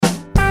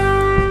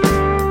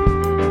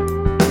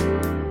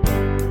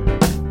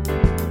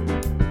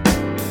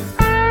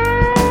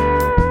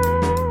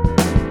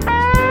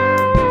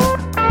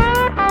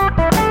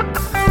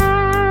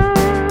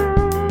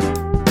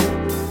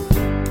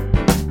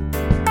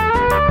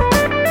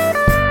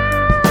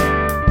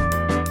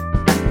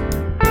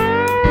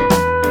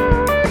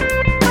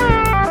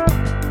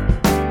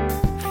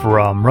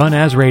From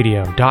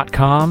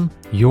runasradio.com,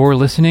 you're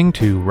listening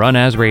to Run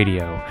As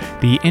Radio,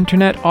 the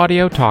internet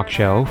audio talk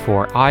show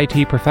for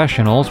IT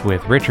professionals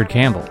with Richard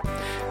Campbell.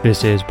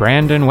 This is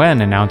Brandon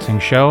Wen announcing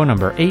show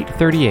number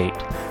 838,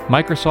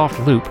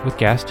 Microsoft Loop with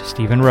guest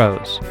Stephen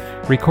Rose,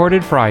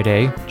 recorded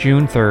Friday,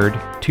 June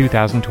 3rd,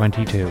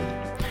 2022.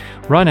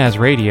 Run As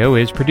Radio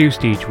is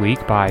produced each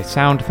week by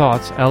Sound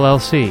Thoughts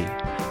LLC.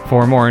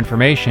 For more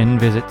information,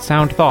 visit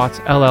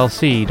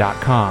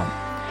soundthoughtsllc.com.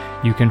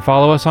 You can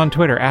follow us on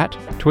Twitter at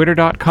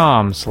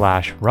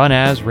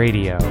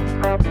twitter.com/runasradio.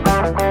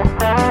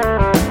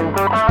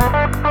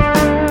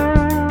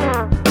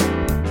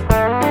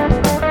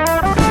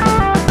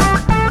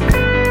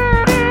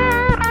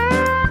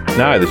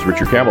 Hi, this is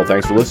Richard Campbell.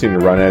 Thanks for listening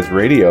to Run As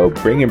Radio.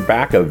 Bringing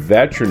back a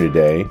veteran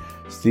today.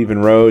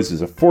 Stephen Rose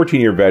is a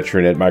 14-year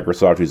veteran at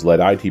Microsoft who's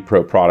led IT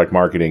Pro product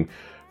marketing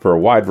for a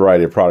wide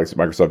variety of products at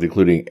Microsoft,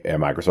 including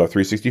Microsoft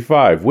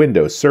 365,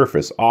 Windows,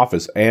 Surface,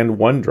 Office, and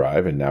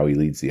OneDrive. And now he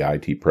leads the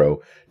IT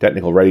Pro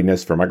technical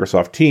readiness for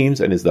Microsoft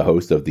Teams and is the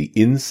host of the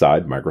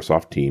Inside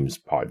Microsoft Teams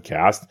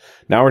podcast.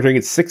 Now we're doing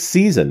its sixth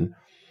season.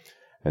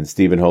 And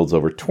Stephen holds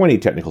over 20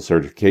 technical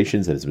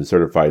certifications and has been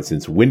certified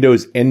since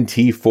Windows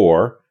NT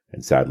 4,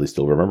 and sadly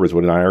still remembers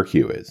what an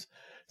IRQ is.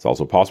 It's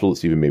also possible that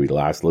Stephen may be the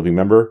last living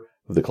member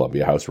of the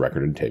Columbia House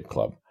Record and Tape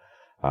Club.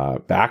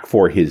 Back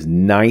for his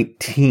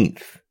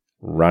 19th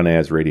Run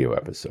As Radio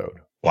episode.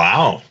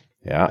 Wow.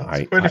 Yeah.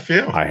 That's quite a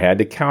few. I had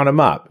to count them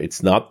up.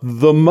 It's not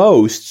the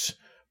most,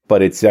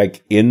 but it's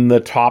like in the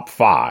top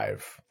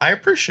 5. I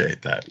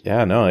appreciate that.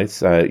 Yeah, no,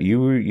 it's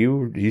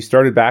you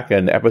started back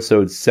in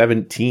episode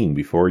 17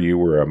 before you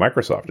were a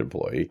Microsoft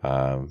employee.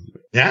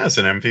 Yeah, as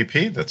an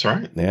MVP, that's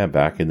right. Yeah,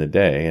 back in the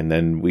day. And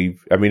then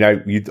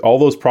all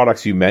those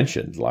products you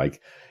mentioned, like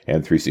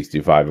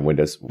M365 and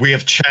Windows. We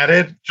have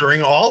chatted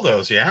during all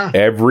those, yeah.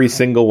 Every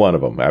single one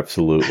of them,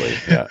 absolutely.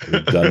 Yeah,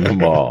 we've done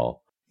them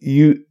all.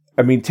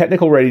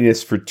 Technical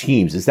readiness for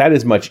Teams, is that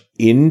as much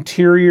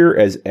interior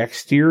as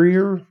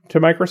exterior to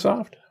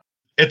Microsoft?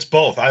 It's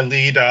both. I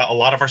lead a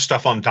lot of our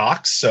stuff on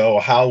docs,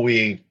 so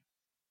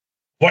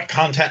what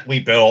content we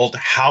build,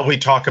 how we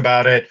talk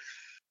about it,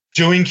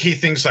 doing key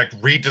things like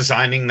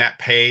redesigning that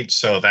page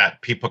so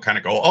that people kind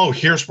of go, oh,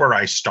 here's where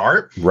I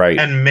start. Right.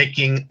 And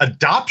making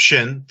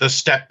adoption the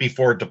step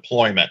before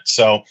deployment.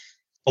 So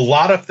a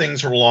lot of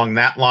things are along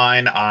that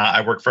line.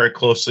 I work very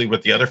closely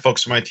with the other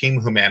folks on my team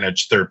who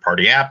manage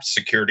third-party apps,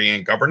 security,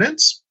 and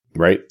governance.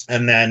 Right.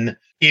 And then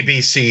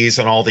EBCs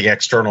and all the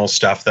external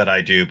stuff that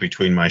I do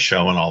between my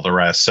show and all the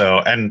rest. So,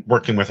 and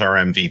working with our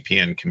MVP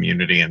and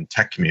community and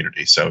tech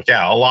community. So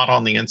yeah, a lot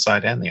on the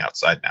inside and the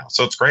outside now.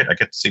 So it's great. I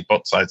get to see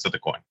both sides of the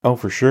coin. Oh,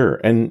 for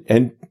sure.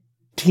 And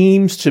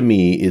Teams to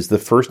me is the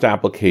first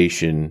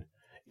application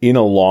in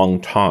a long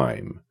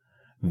time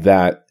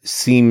that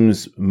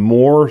seems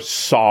more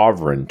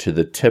sovereign to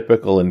the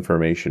typical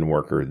information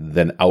worker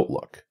than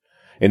Outlook,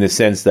 in the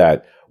sense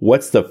that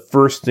what's the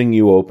first thing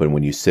you open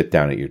when you sit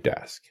down at your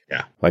desk?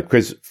 Yeah.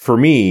 Because for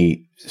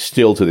me,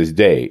 still to this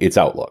day, it's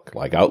Outlook.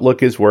 Like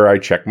Outlook is where I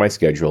check my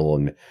schedule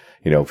and,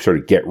 sort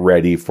of get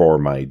ready for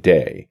my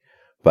day.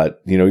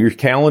 But, your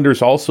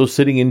calendar's also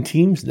sitting in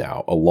Teams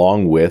now,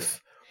 along with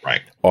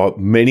right.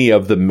 Many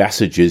of the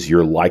messages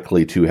you're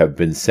likely to have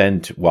been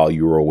sent while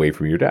you were away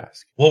from your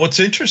desk. Well, what's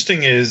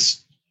interesting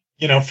is,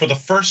 for the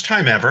first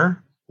time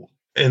ever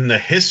in the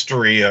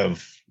history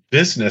of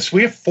business,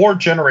 we have 4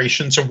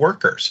 generations of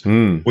workers.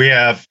 We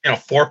have,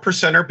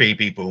 4% are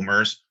baby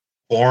boomers,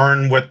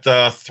 born with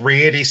the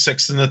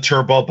 386 and the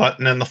turbo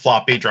button and the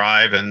floppy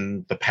drive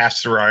and the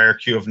pass-through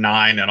IRQ of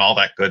 9 and all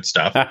that good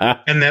stuff.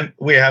 And then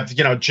we have,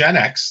 Gen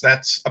X,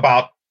 that's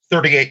about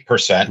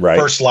 38%. Right.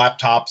 First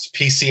laptops,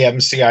 PCM,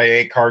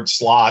 CIA card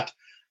slot.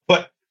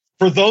 But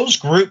for those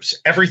groups,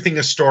 everything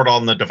is stored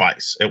on the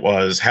device. It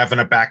was having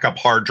a backup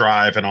hard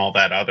drive and all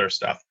that other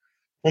stuff.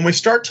 When we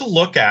start to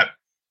look at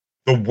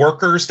the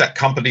workers that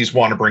companies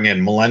want to bring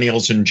in,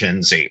 millennials and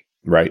Gen Z.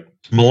 Right.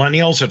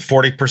 Millennials at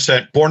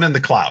 40%, born in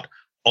the cloud.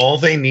 All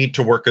they need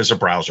to work is a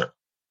browser.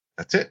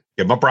 That's it.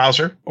 Give them a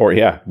browser. Or,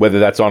 yeah, whether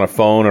that's on a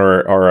phone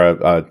or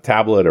a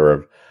tablet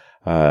or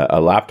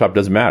a laptop,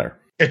 doesn't matter.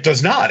 It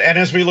does not. And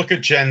as we look at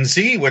Gen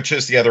Z, which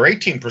is the other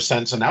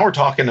 18%, so now we're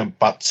talking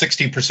about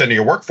 60% of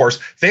your workforce,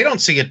 they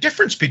don't see a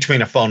difference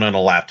between a phone and a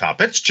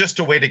laptop. It's just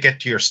a way to get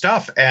to your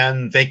stuff,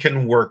 and they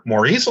can work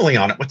more easily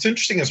on it. What's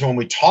interesting is when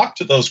we talk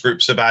to those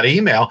groups about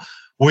email,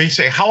 we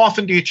say, how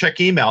often do you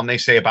check email? And they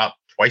say about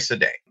twice a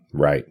day.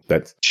 Right.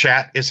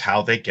 Chat is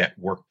how they get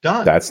work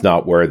done. That's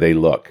not where they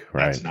look.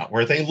 Right. That's not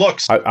where they look.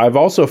 I've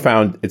also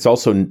found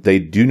they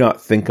do not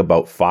think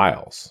about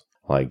files.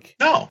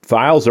 No.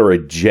 Files are a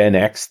Gen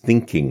X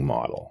thinking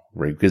model,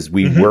 right? Because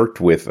we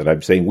worked with, and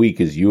I'm saying we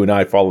because you and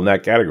I fall in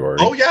that category.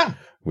 Oh yeah.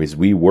 Because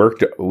we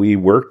worked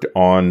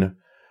on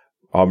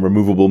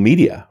removable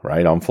media,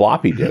 right? On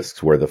floppy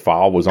disks where the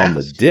file was on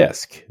the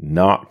disk,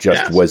 not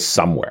just was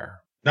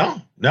somewhere.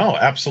 No,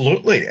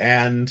 absolutely.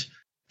 And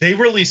they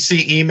really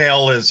see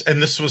email as,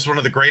 and this was one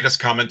of the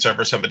greatest comments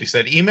ever. Somebody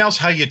said, email's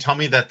how you tell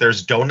me that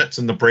there's donuts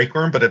in the break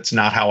room, but it's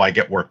not how I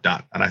get work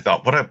done. And I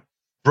thought, what a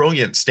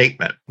brilliant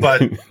statement.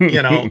 But,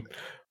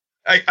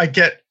 I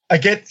get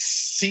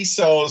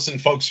CISOs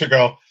and folks who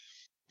go,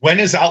 when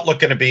is Outlook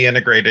going to be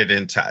integrated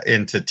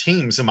into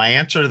Teams? And my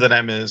answer to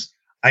them is,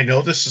 I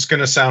know this is going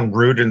to sound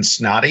rude and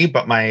snotty,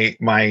 but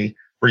my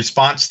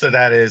response to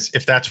that is,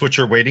 if that's what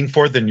you're waiting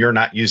for, then you're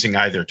not using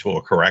either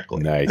tool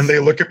correctly. Nice. And they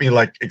look at me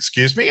like,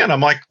 excuse me? And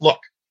I'm like, look,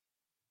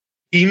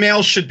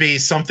 email should be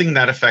something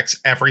that affects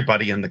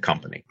everybody in the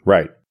company.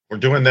 Right. We're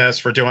doing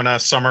this. We're doing a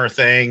summer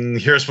thing.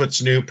 Here's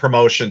what's new,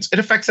 promotions. It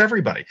affects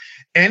everybody.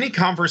 Any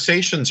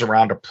conversations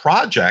around a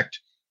project,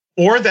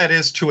 or that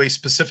is to a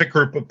specific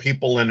group of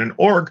people in an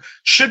org,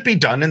 should be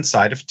done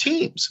inside of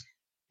Teams.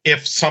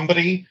 If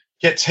somebody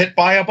gets hit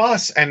by a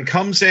bus and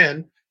comes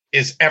in,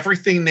 is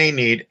everything they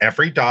need,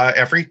 every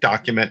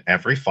document,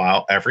 every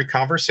file, every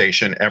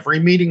conversation, every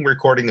meeting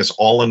recording is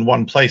all in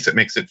one place. It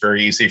makes it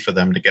very easy for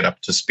them to get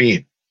up to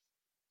speed.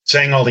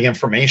 Saying all the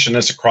information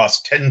is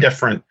across 10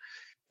 different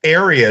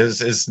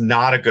areas is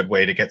not a good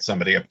way to get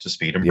somebody up to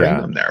speed and bring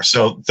them there.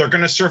 So they're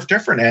going to serve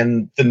different.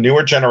 And the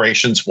newer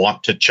generations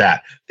want to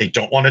chat. They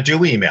don't want to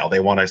do email. They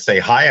want to say,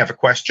 hi, I have a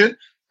question.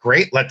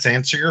 Great. Let's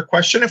answer your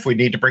question. If we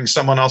need to bring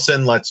someone else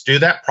in, let's do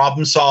that.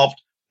 Problem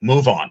solved.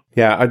 Move on.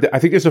 Yeah, I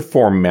think there's a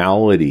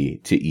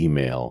formality to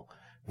email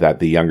that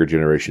the younger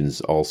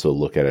generations also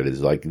look at it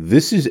as like,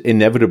 this is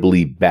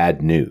inevitably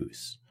bad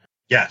news.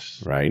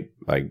 Yes. Right?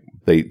 Like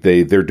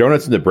they're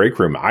donuts in the break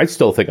room. I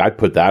still think I'd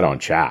put that on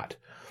chat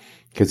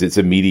because it's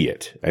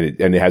immediate and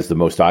it has the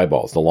most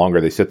eyeballs. The longer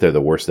they sit there,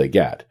 the worse they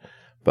get.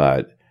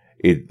 But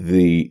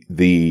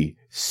the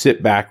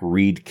sit back,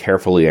 read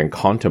carefully, and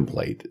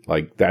contemplate,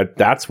 like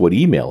that's what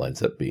email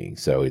ends up being.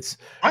 So it's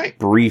right.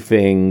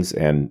 Briefings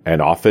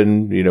and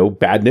often,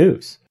 bad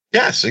news.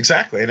 Yes,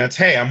 exactly. And it's,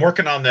 hey, I'm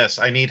working on this.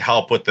 I need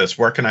help with this.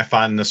 Where can I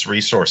find this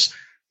resource?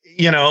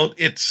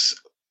 It's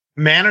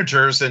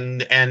managers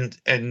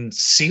and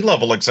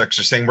C-level execs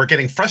are saying, we're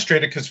getting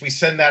frustrated because we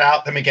send that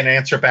out, then we get an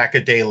answer back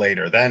a day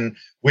later. Then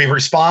we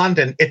respond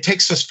and it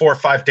takes us 4 or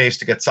 5 days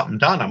to get something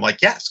done. I'm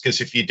like, yes, because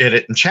if you did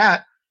it in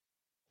chat,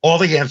 all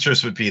the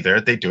answers would be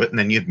there. They do it, and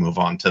then you'd move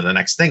on to the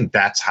next thing.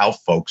 That's how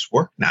folks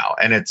work now.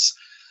 And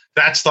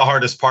that's the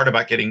hardest part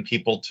about getting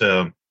people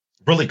to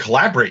really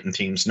collaborate in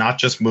Teams, not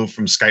just move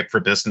from Skype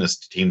for Business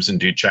to Teams and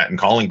do chat and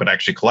calling, but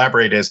actually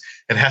collaborate. Is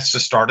it has to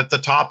start at the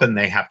top, and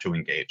they have to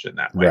engage in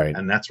that way. Right.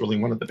 And that's really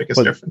one of the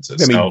biggest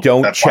differences. I mean, so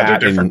don't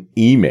chat in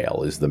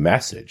email is the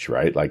message,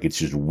 right? Like, it's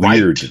just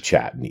weird to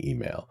chat in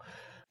email.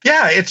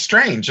 Yeah, it's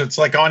strange. It's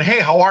like going, hey,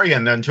 how are you?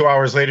 And then 2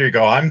 hours later you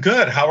go, I'm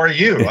good. How are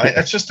you?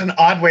 It's just an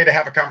odd way to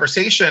have a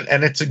conversation,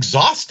 and it's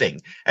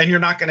exhausting. And you're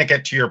not going to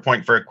get to your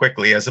point very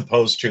quickly, as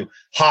opposed to,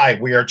 hi,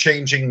 we are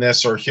changing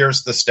this, or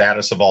here's the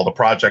status of all the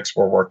projects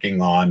we're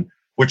working on,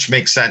 which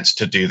makes sense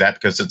to do that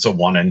because it's a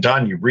one and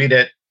done. You read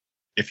it.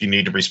 If you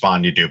need to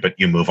respond, you do, but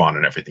you move on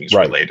and everything's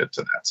related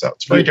to that. So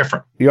it's very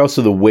different.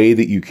 Also, the way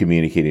that you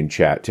communicate in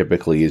chat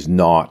typically is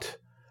not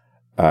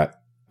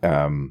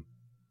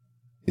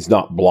it's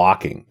not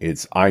blocking.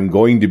 It's, I'm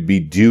going to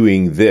be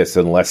doing this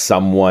unless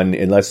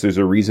there's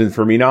a reason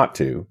for me not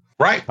to.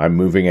 Right. I'm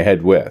moving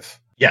ahead with.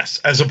 Yes.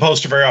 As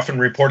opposed to very often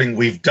reporting,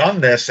 we've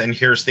done this and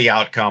here's the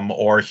outcome,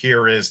 or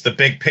here is the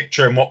big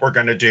picture and what we're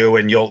going to do.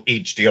 And you'll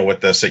each deal with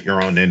this at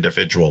your own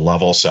individual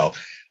level. So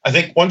I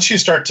think once you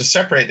start to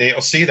separate, you'll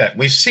see that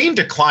we've seen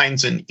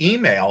declines in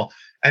email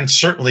and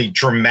certainly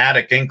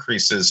dramatic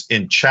increases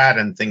in chat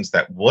and things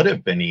that would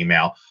have been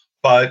email.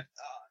 But,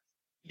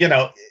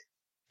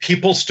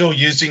 people still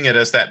using it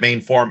as that main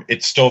form,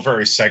 it's still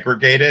very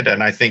segregated.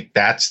 And I think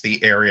that's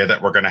the area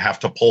that we're going to have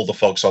to pull the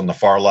folks on the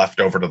far left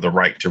over to the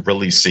right to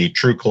really see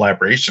true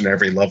collaboration at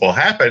every level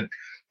happen.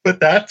 But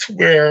that's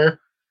where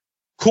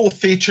cool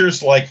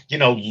features like,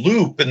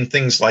 Loop and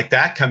things like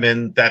that come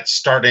in, that's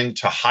starting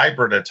to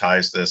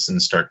hybridize this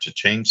and start to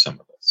change some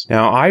of this.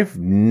 Now, I've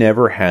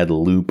never had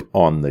Loop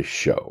on the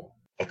show.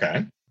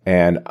 Okay.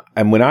 And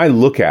when I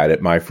look at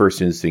it, my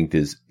first instinct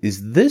is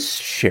this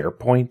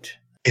SharePoint?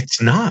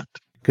 It's not.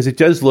 Because it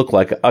does look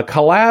like a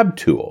collab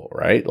tool,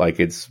 right? Like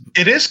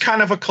it is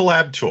kind of a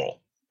collab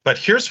tool. But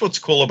here's what's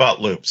cool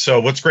about Loop. So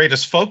what's great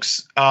is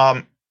folks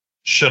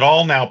should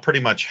all now pretty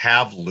much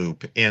have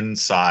Loop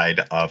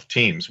inside of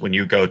Teams. When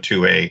you go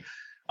to a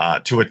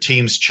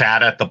Teams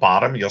chat at the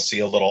bottom, you'll see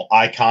a little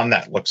icon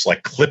that looks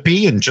like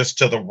Clippy, and just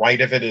to the right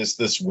of it is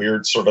this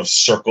weird sort of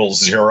circle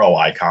 0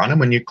 icon. And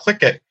when you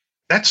click it,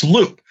 that's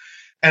Loop.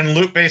 And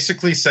Loop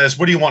basically says,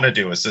 what do you want to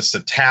do? Is this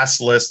a task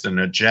list, an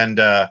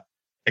agenda,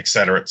 et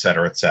cetera, et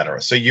cetera, et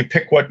cetera? So you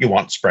pick what you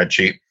want,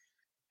 spreadsheet.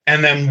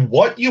 And then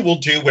what you will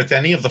do with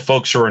any of the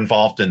folks who are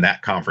involved in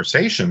that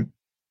conversation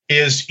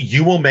is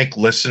you will make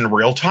lists in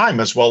real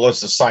time, as well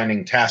as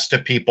assigning tasks to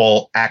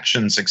people,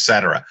 actions, et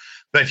cetera.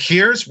 But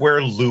here's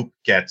where Loop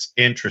gets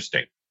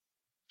interesting.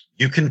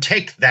 You can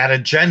take that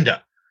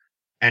agenda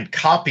and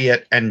copy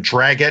it and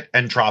drag it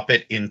and drop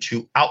it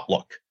into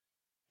Outlook.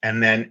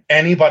 And then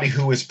anybody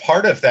who is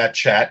part of that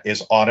chat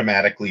is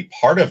automatically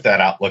part of that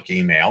Outlook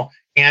email.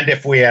 And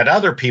if we add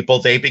other people,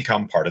 they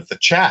become part of the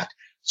chat.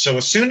 So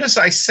as soon as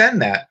I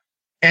send that,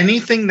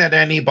 anything that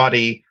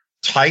anybody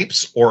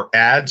types or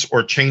adds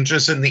or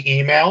changes in the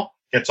email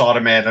gets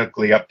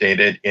automatically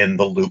updated in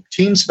the Loop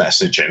Teams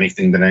message.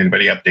 Anything that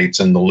anybody updates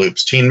in the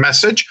Loop's team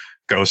message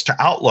goes to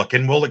Outlook,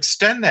 and we'll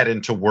extend that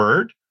into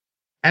Word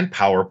and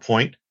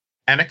PowerPoint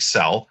and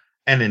Excel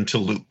and into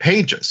Loop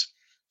Pages.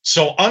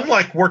 So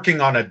unlike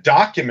working on a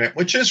document,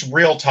 which is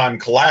real-time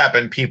collab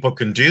and people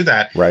can do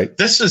that, right,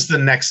 this is the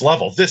next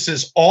level. This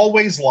is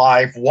always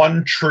live,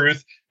 one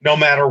truth. No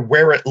matter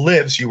where it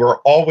lives, you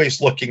are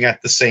always looking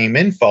at the same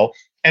info,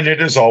 and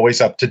it is always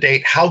up to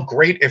date. How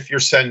great if you're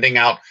sending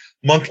out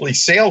monthly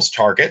sales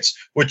targets,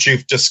 which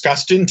you've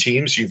discussed in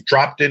Teams, you've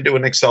dropped into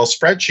an Excel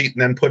spreadsheet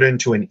and then put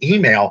into an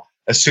email.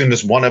 As soon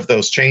as one of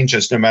those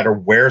changes, no matter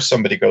where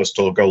somebody goes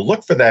to go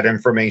look for that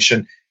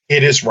information,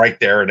 it is right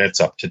there and it's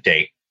up to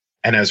date.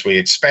 And as we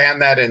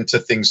expand that into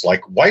things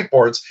like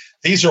whiteboards,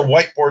 these are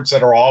whiteboards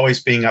that are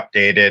always being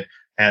updated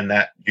and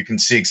that you can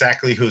see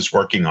exactly who's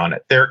working on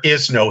it. There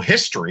is no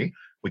history.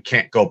 We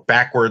can't go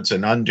backwards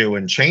and undo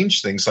and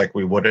change things like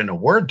we would in a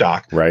Word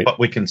doc, right, but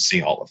we can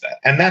see all of that.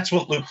 And that's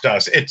what Loop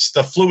does. It's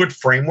the fluid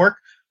framework,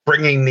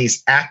 bringing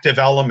these active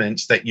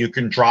elements that you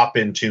can drop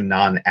into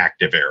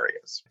non-active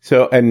areas.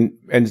 So, and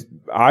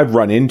I've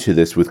run into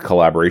this with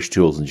collaboration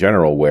tools in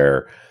general,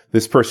 where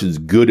this person's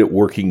good at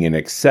working in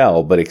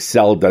Excel, but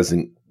Excel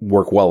doesn't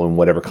work well in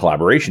whatever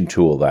collaboration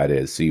tool that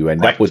is. So you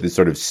end up with this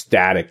sort of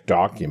static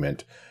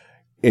document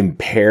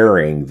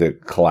impairing the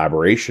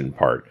collaboration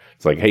part.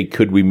 It's like, hey,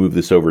 could we move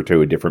this over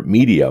to a different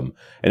medium?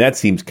 And that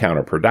seems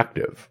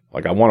counterproductive.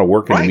 Like, I want to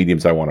work in the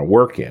mediums I want to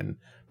work in,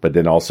 but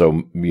then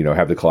also,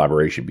 have the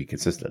collaboration be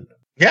consistent.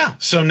 Yeah.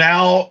 So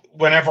now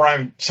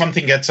whenever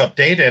something gets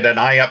updated and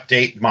I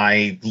update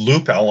my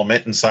Loop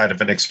element inside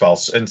of Excel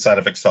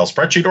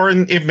spreadsheet,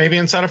 or maybe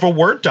inside of a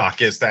Word doc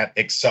is that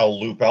Excel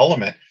Loop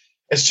element.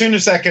 As soon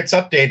as that gets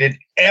updated,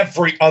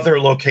 every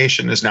other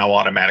location is now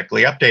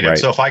automatically updated. Right.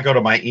 So if I go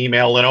to my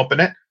email and open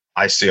it,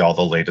 I see all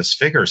the latest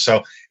figures.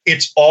 So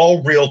it's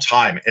all real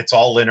time. It's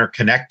all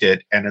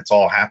interconnected, and it's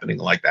all happening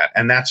like that.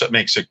 And that's what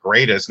makes it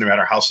great, is no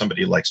matter how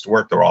somebody likes to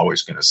work, they're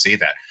always going to see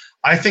that.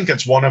 I think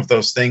it's one of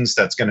those things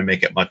that's going to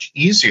make it much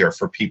easier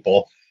for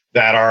people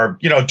that are,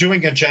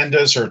 doing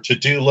agendas or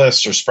to-do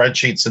lists or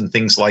spreadsheets and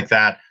things like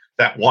that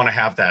want to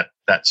have that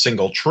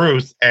single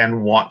truth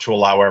and want to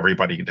allow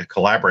everybody to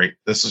collaborate.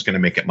 This is going to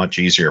make it much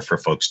easier for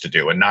folks to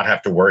do and not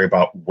have to worry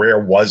about where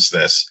was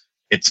this.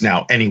 It's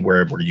now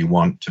anywhere where you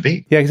want it to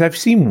be. Yeah, because I've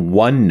seen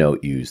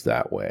OneNote used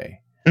that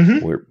way,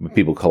 where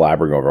people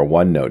collaborate over a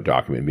OneNote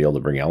document and be able to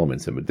bring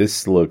elements in. But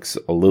this looks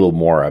a little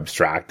more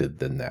abstracted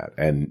than that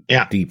and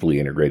deeply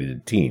integrated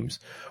in Teams.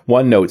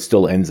 OneNote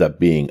still ends up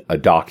being a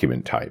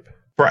document type.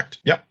 Correct.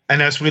 Yep.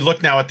 And as we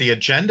look now at the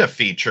agenda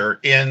feature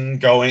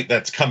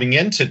that's coming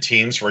into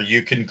Teams, where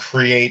you can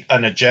create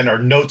an agenda or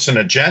notes an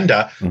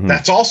agenda,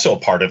 that's also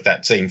part of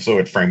that same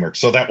fluid framework.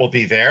 So that will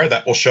be there.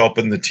 That will show up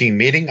in the team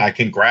meeting. I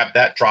can grab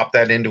that, drop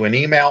that into an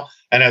email.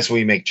 And as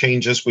we make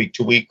changes week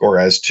to week, or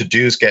as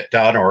to-dos get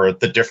done, or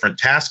the different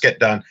tasks get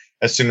done,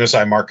 as soon as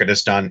I mark it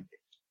as done,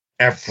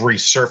 every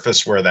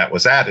surface where that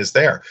was at is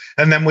there.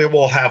 And then we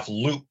will have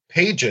Loop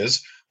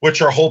Pages, which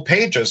are whole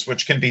pages,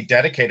 which can be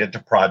dedicated to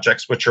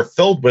projects, which are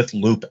filled with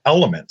Loop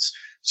elements.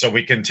 So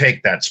we can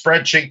take that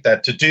spreadsheet,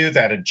 that to-do,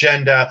 that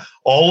agenda,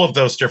 all of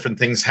those different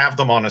things, have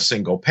them on a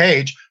single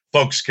page.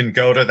 Folks can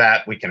go to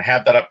that. We can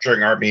have that up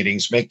during our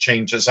meetings, make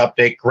changes,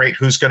 update. Great.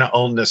 Who's going to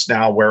own this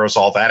now? Where is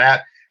all that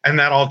at? And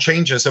that all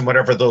changes. And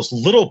whatever those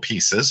little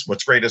pieces,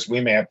 what's great is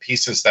we may have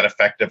pieces that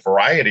affect a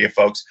variety of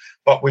folks,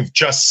 but we've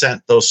just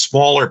sent those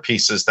smaller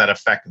pieces that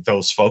affect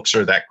those folks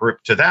or that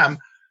group to them.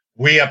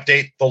 We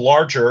update the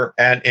larger,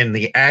 and in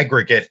the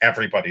aggregate,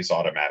 everybody's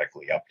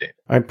automatically updated.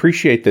 I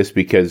appreciate this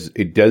because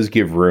it does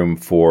give room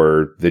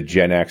for the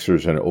Gen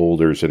Xers and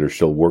olders that are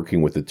still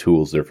working with the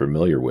tools they're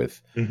familiar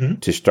with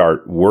to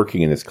start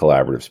working in this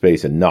collaborative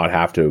space and not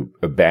have to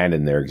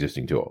abandon their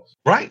existing tools.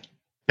 Right.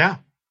 Yeah.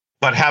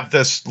 But have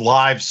this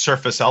live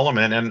surface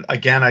element. And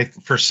again,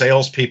 for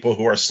salespeople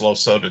who are slow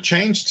to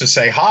change, to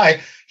say, hi,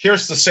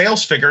 here's the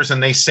sales figures,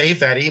 and they save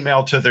that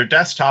email to their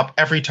desktop.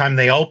 Every time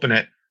they open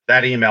it,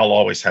 that email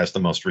always has the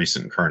most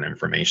recent current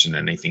information,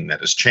 anything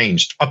that has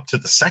changed up to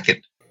the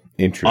second.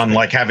 Interesting.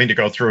 Unlike having to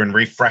go through and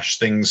refresh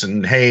things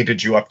and, hey,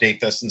 did you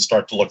update this, and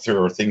start to look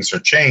through, or things are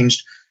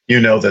changed,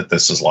 that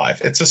this is live.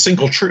 It's a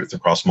single truth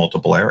across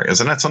multiple areas.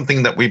 And that's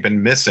something that we've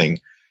been missing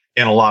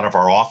in a lot of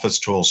our Office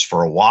tools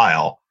for a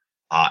while.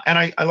 And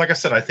I like I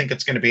said, I think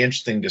it's going to be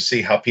interesting to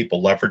see how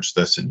people leverage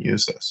this and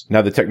use this.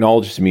 Now, the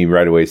technologist to me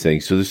right away is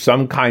saying, so there's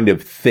some kind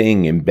of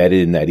thing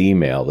embedded in that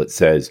email that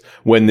says,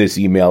 when this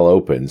email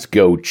opens,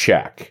 go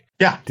check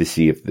to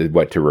see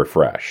what to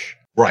refresh.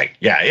 Right.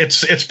 Yeah.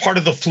 It's part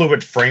of the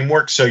fluid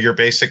framework. So you're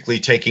basically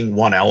taking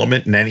one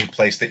element, in any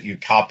place that you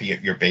copy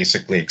it, you're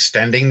basically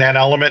extending that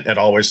element. It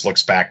always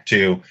looks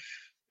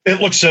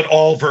at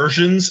all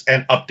versions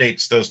and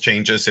updates those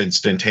changes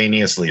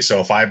instantaneously. So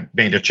if I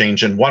made a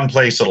change in one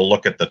place, it'll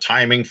look at the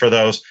timing for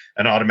those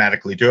and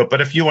automatically do it.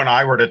 But if you and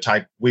I were to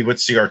type, we would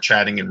see our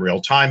chatting in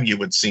real time. You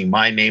would see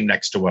my name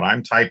next to what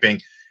I'm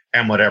typing.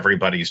 and what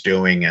everybody's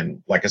doing.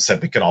 And like I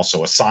said, we can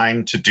also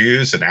assign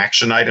to-dos and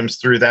action items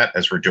through that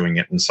as we're doing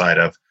it inside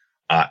of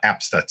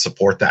apps that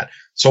support that.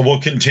 So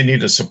we'll continue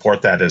to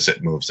support that as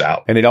it moves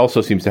out. And it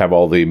also seems to have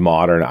all the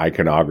modern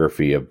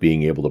iconography of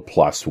being able to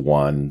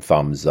 +1,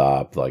 thumbs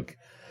up, like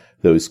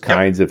those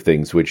kinds of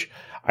things, which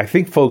I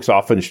think folks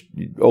often,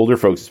 older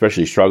folks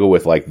especially, struggle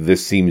with. Like,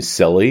 this seems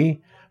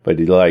silly, but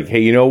like, hey,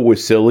 you know what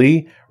was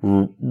silly?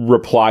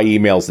 Reply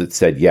emails that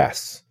said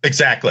yes.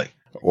 Exactly.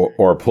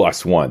 Or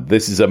 +1.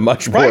 This is a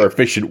much more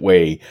efficient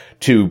way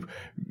to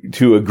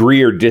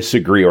agree or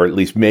disagree, or at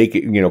least make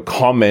it,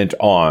 comment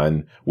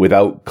on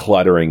without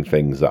cluttering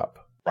things up.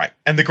 Right.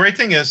 And the great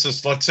thing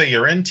is let's say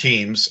you're in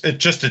Teams,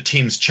 it's just a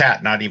Teams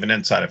chat, not even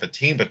inside of a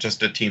team, but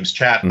just a Teams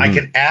chat. Mm-hmm. I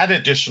can add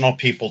additional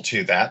people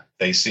to that.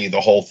 They see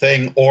the whole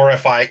thing. Or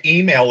if I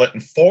email it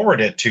and forward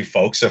it to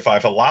folks, if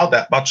I've allowed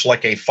that, much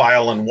like a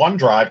file in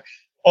OneDrive,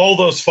 all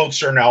those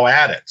folks are now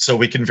added. So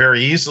we can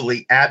very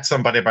easily add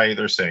somebody by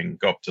either saying,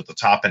 go up to the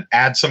top and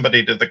add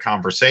somebody to the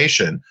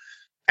conversation,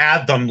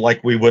 add them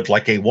like we would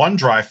like a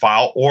OneDrive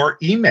file, or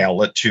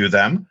email it to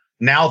them.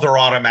 Now they're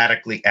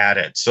automatically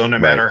added. So no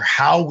matter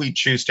how we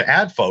choose to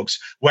add folks,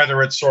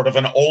 whether it's sort of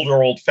an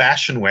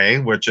old-fashioned way,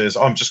 which is,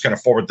 I'm just going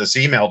to forward this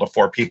email to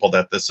 4 people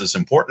that this is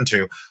important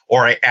to,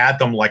 or I add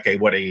them like a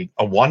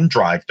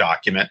OneDrive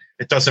document,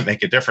 it doesn't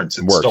make a difference.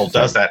 It still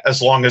does that,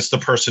 as long as the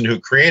person who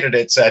created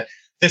it said,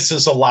 this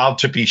is allowed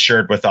to be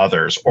shared with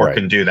others, or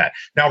can do that.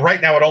 Now, right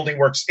now, it only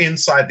works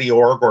inside the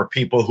org or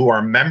people who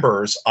are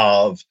members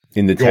of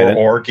your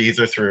org,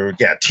 either through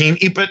Team,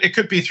 but it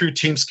could be through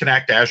Teams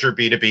Connect, Azure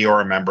B2B,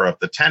 or a member of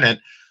the tenant.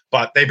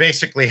 But they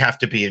basically have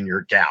to be in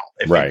your GAL.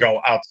 If you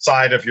go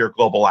outside of your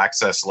global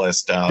access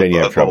list, then you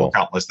have trouble. Global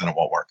account list, then it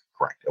won't work.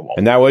 Correct, it won't.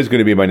 And that was going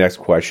to be my next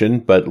question,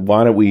 but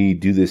why don't we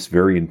do this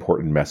very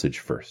important message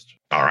first?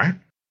 All right.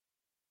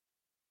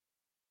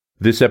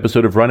 This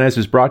episode of Run As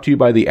is brought to you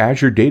by the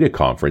Azure Data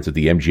Conference at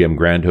the MGM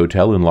Grand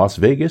Hotel in Las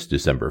Vegas,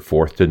 December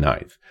 4th to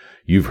 9th.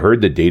 You've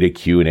heard the data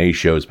Q&A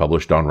shows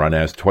published on Run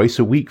As twice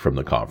a week from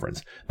the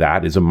conference.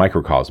 That is a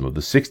microcosm of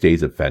the 6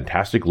 days of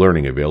fantastic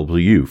learning available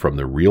to you from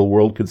the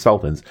real-world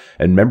consultants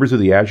and members of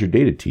the Azure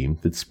Data team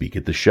that speak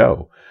at the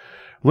show.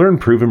 Learn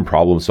proven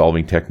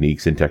problem-solving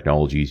techniques and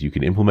technologies you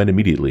can implement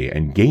immediately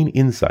and gain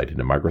insight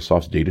into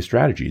Microsoft's data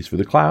strategies for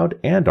the cloud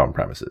and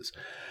on-premises.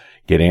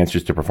 Get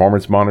answers to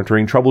performance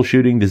monitoring,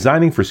 troubleshooting,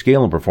 designing for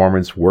scale and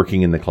performance,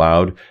 working in the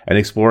cloud, and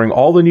exploring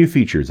all the new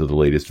features of the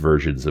latest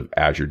versions of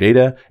Azure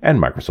Data and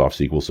Microsoft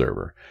SQL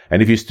Server.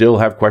 And if you still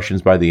have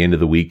questions by the end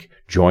of the week,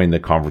 join the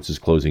conference's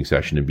closing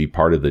session and be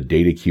part of the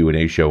Data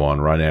Q&A show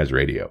on Run As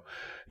Radio.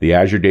 The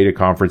Azure Data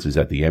Conference is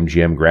at the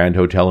MGM Grand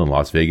Hotel in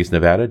Las Vegas,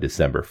 Nevada,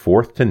 December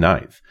 4th to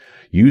 9th.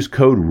 Use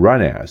code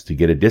RUNAS to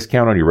get a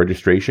discount on your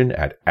registration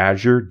at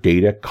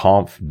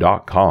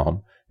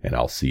azuredataconf.com, and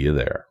I'll see you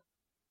there.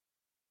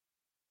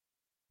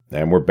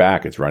 And we're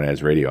back. It's Run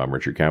As Radio. I'm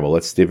Richard Campbell.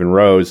 That's Stephen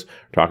Rose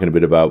talking a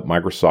bit about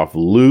Microsoft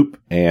Loop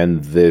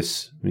and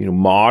this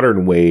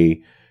modern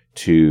way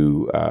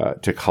to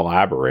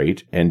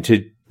collaborate and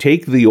to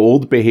take the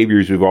old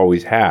behaviors we've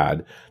always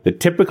had that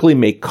typically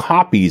make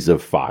copies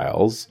of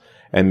files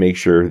and make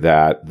sure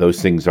that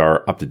those things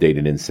are up to date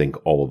and in sync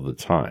all of the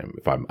time,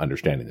 if I'm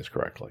understanding this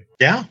correctly.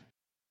 Yeah.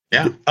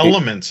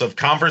 Elements of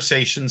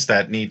conversations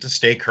that need to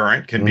stay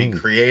current can be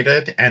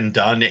created and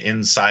done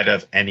inside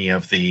of any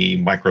of the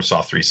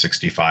Microsoft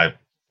 365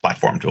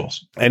 platform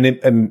tools.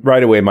 And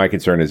right away, my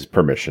concern is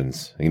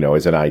permissions.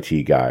 As an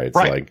IT guy, it's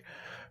like,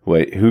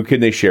 who can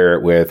they share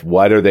it with?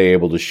 What are they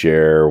able to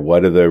share?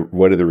 What are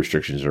the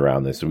restrictions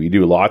around this? So we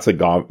do lots of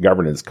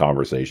governance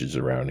conversations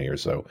around here.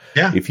 So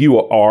if you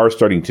are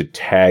starting to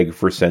tag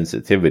for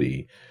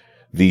sensitivity,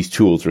 these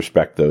tools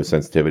respect those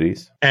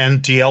sensitivities.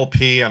 And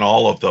DLP and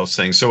all of those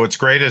things. So what's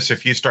great is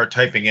if you start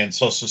typing in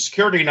social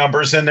security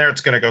numbers in there,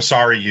 it's going to go,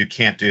 sorry, you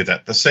can't do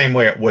that. The same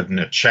way it would in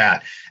a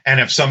chat. And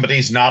if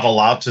somebody's not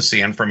allowed to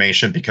see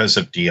information because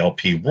of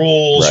DLP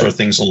rules or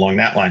things along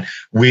that line,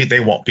 they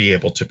won't be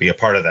able to be a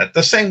part of that.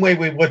 The same way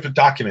we would with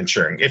document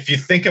sharing. If you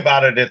think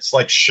about it, it's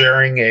like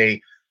sharing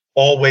a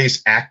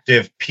always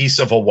active piece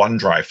of a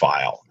OneDrive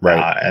file.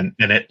 And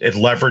it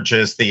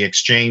leverages the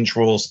Exchange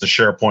rules, the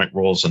SharePoint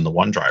rules, and the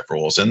OneDrive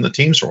rules, and the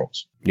Teams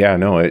rules. Yeah,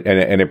 no,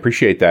 and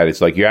appreciate that. It's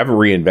like you haven't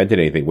reinvented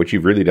anything. What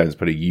you've really done is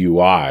put a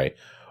UI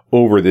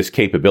over this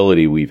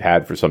capability we've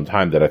had for some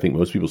time that I think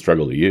most people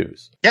struggle to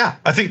use. Yeah,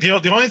 I think the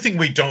only thing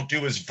we don't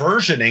do is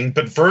versioning,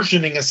 but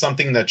versioning is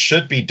something that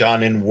should be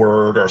done in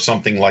Word or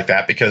something like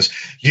that, because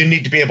you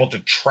need to be able to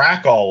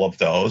track all of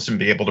those and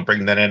be able to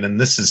bring that in. And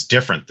this is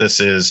different.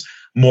 This is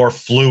more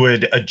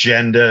fluid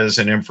agendas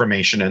and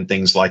information and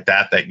things like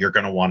that you're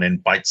going to want in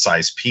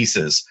bite-sized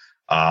pieces,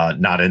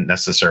 not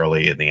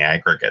necessarily in the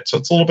aggregate. So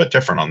it's a little bit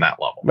different on that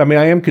level. I mean,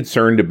 I am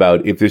concerned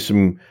about if there's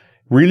some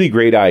really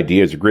great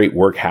ideas or great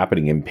work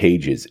happening in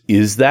Pages.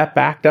 Is that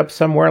backed up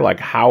somewhere? Like,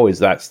 how is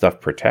that stuff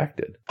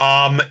protected?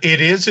 It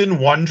is in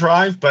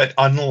OneDrive, but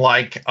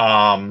unlike,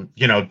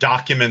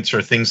 documents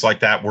or things like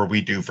that where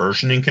we do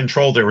versioning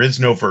control, there is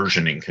no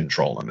versioning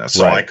control in this.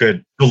 So I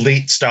could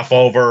delete stuff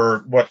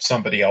over what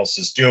somebody else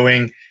is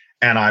doing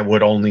and I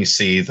would only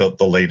see the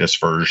latest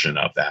version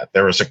of that.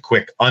 There is a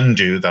quick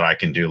undo that I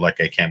can do like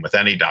I can with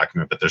any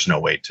document, but there's no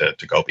way to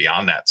go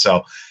beyond that.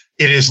 So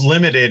it is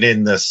limited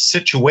in the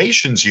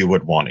situations you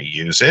would want to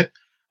use it.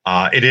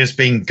 It is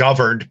being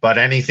governed, but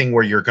anything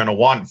where you're going to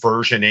want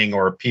versioning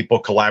or people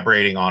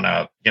collaborating on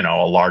a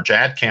large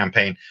ad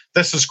campaign,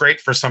 this is great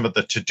for some of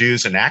the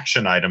to-dos and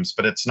action items,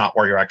 but it's not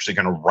where you're actually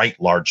going to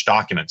write large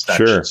documents. That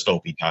should still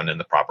be done in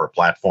the proper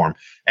platform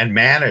and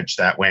managed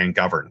that way and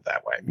governed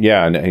that way.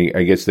 Yeah, and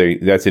I guess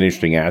that's an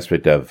interesting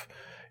aspect of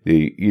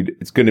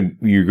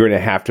you're going to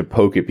have to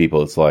poke at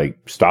people. It's like,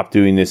 stop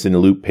doing this in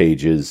loop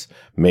pages,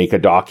 make a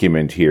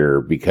document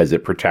here because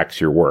it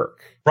protects your work.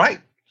 Right.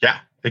 Yeah.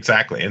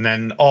 Exactly. And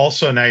then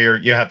also now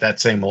you have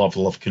that same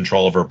level of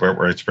control over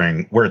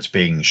where it's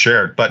being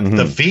shared. But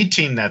the V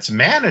team that's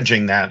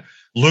managing that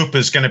loop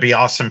is going to be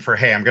awesome for,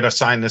 hey, I'm going to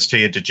assign this to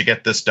you. Did you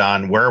get this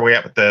done? Where are we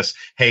at with this?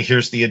 Hey,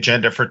 here's the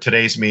agenda for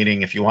today's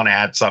meeting. If you want to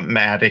add something,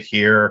 add it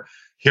here.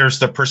 Here's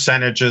the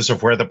percentages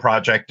of where the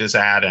project is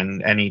at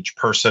and each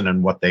person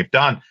and what they've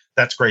done.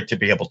 That's great to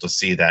be able to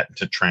see that and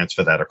to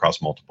transfer that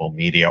across multiple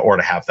media or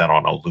to have that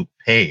on a loop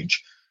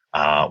page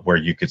where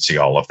you could see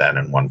all of that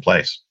in one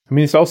place. I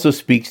mean, this also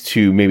speaks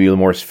to maybe the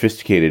more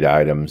sophisticated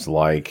items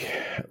like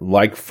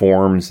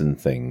forms and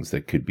things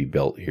that could be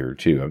built here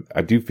too.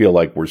 I do feel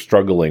like we're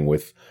struggling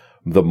with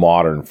the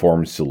modern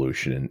form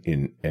solution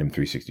in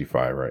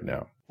M365 right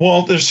now.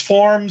 Well, there's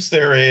forms.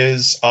 There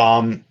is,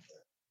 all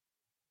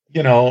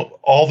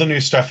the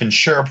new stuff in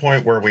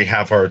SharePoint where we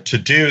have our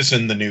to-dos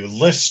and the new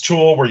list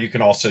tool where you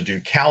can also do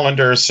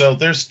calendars. So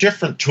there's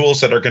different tools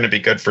that are going to be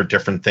good for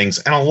different things,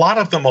 and a lot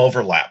of them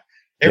overlap.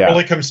 It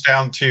really comes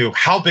down to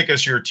how big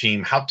is your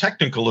team, how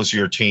technical is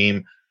your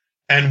team,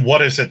 and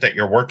what is it that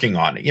you're working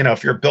on.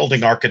 If you're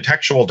building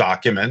architectural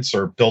documents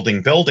or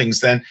building buildings,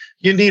 then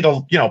you need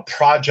a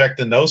project,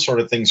 and those sort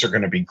of things are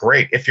going to be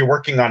great. If you're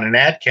working on an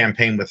ad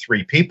campaign with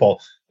 3 people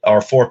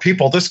or 4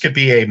 people, this could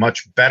be a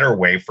much better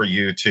way for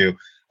you to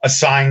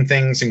assign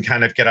things and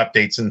kind of get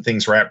updates and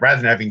things rather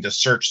than having to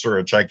search through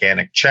a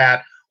gigantic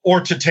chat, or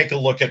to take a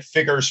look at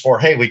figures for,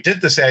 hey, we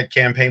did this ad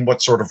campaign,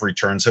 what sort of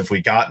returns have we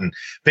gotten?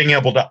 Being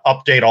able to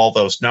update all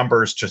those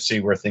numbers to see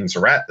where things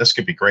are at, this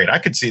could be great. I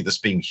could see this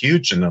being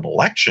huge in an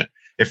election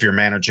if you're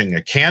managing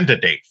a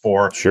candidate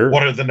for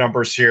what are the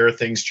numbers here,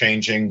 things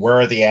changing,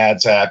 where are the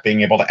ads at,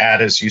 being able to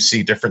add as you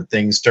see different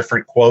things,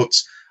 different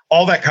quotes,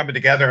 all that coming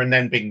together and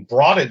then being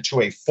brought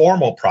into a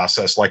formal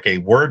process like a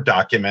Word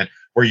document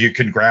where you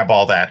can grab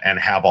all that and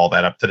have all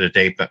that up to the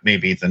date, but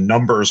maybe the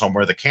numbers on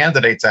where the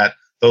candidate's at,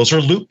 those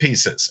are loop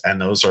pieces, and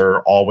those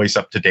are always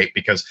up to date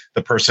because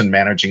the person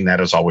managing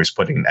that is always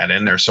putting that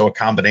in there. So a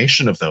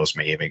combination of those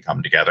may even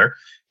come together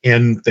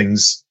in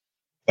things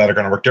that are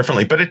going to work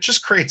differently. But it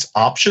just creates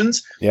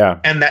options,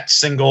 and that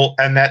single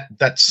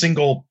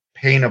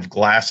pane of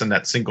glass and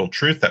that single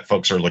truth that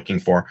folks are looking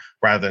for,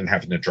 rather than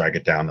having to drag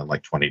it down in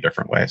like 20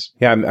 different ways.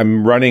 Yeah,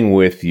 I'm running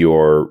with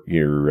your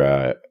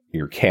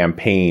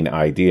campaign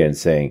idea and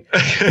saying,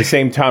 at the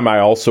same time, I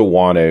also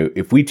want to,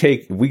 if we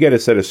get a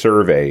set of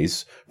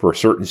surveys for a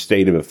certain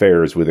state of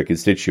affairs with a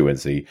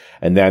constituency,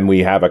 and then we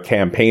have a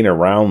campaign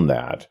around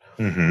that,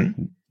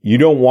 you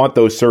don't want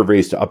those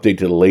surveys to update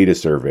to the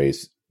latest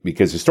surveys,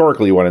 because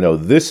historically you want to know,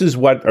 this is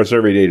what our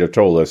survey data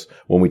told us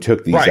when we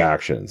took these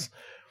actions.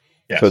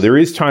 Yes. So there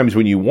is times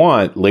when you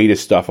want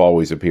latest stuff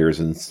always appears,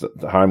 and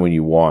the time when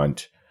you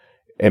want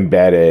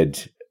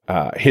embedded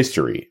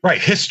history.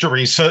 Right,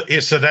 history. So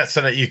that's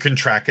so that you can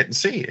track it and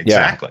see.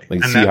 Exactly.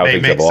 And that may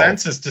make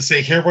sense, is to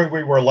say, here where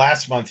we were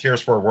last month,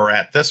 here's where we're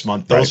at this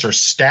month. Those are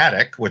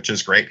static, which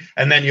is great.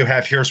 And then you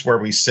have, here's where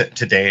we sit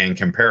today in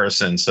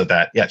comparison, so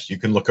that, yes, you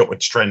can look at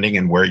what's trending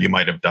and where you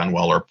might have done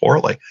well or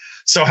poorly.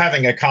 So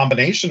having a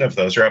combination of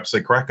those, you're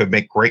absolutely correct, would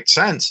make great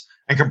sense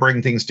and can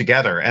bring things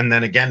together. And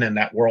then again, in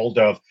that world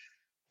of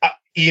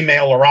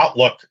email or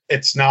Outlook,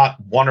 it's not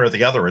one or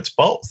the other, it's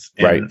both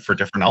for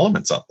different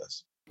elements of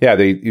this. Yeah,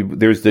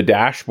 there's the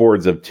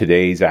dashboards of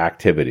today's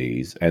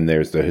activities, and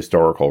there's the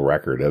historical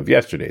record of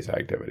yesterday's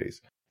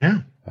activities. Yeah,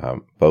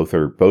 both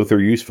are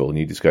useful, and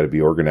you just got to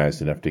be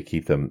organized enough to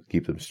keep them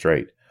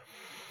straight.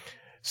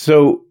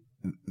 So,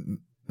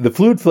 the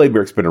Fluid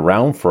Framework's been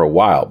around for a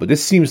while, but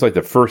this seems like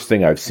the first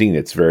thing I've seen.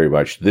 It's very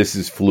much, this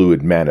is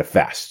Fluid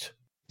Manifest.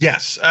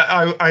 Yes,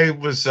 I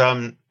was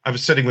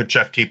sitting with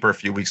Jeff Keeper a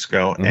few weeks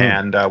ago,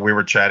 and we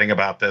were chatting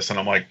about this, and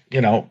I'm like,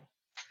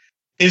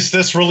 is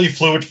this really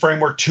Fluid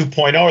Framework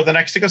 2.0 or the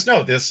next? He goes,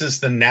 no, this is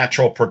the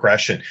natural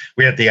progression.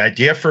 We had the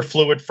idea for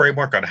Fluid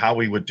Framework on how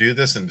we would do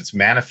this, and it's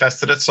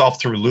manifested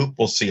itself through Loop.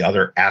 We'll see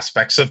other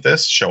aspects of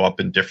this show up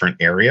in different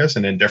areas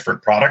and in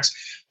different products.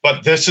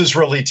 But this is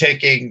really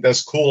taking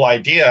this cool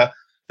idea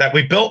that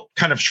we built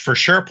kind of for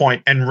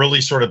SharePoint and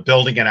really sort of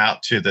building it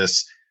out to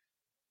this,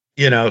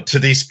 to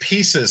these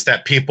pieces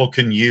that people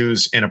can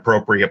use in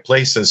appropriate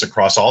places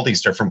across all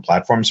these different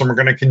platforms. And we're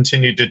going to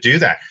continue to do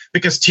that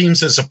because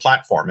Teams is a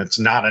platform. It's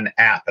not an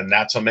app. And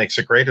that's what makes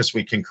it great, is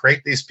we can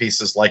create these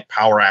pieces like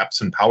Power Apps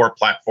and Power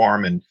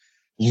Platform and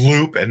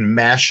Loop and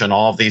Mesh and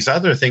all of these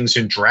other things,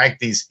 and drag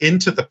these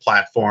into the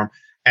platform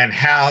and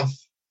have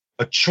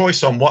a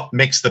choice on what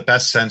makes the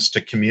best sense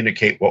to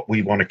communicate what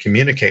we want to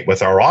communicate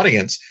with our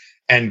audience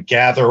and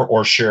gather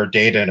or share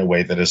data in a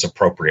way that is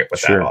appropriate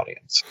with that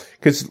audience.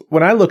 Because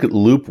when I look at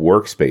Loop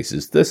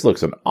workspaces, this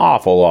looks an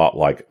awful lot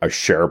like a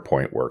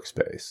SharePoint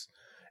workspace.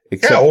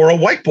 Or a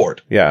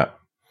whiteboard. Yeah.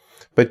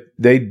 But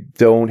they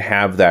don't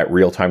have that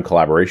real-time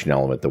collaboration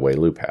element the way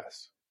Loop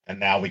has. And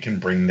now we can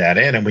bring that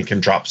in and we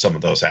can drop some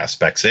of those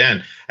aspects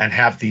in and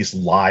have these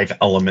live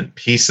element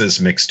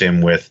pieces mixed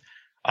in with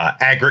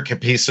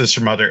aggregate pieces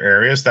from other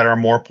areas that are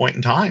more point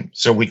in time.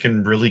 So we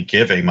can really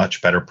give a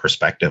much better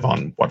perspective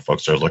on what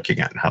folks are looking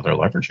at and how they're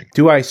leveraging.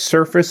 Do I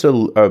surface a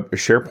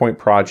SharePoint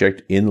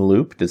project in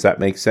Loop? Does that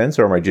make sense?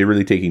 Or am I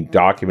really taking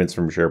documents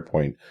from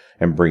SharePoint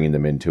and bringing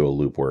them into a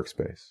Loop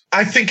workspace?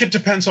 I think it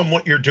depends on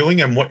what you're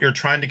doing and what you're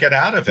trying to get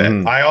out of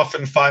it. I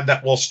often find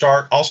that I'll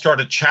start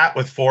a chat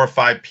with 4 or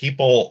 5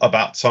 people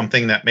about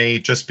something that may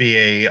just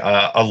be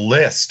a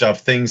list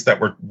of things that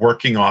we're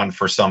working on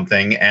for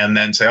something, and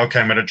then say, okay,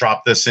 I'm going to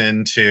drop this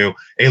into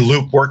a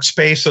Loop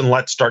workspace and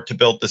let's start to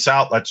build this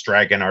out. Let's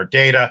drag in our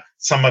data.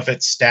 Some of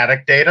it's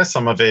static data.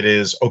 Some of it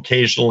is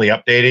occasionally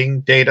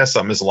updating data.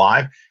 Some is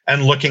live,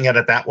 and looking at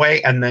it that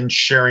way, and then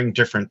sharing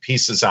different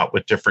pieces out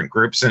with different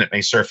groups. And it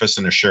may surface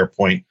in a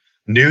SharePoint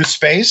news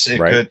space. It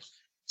could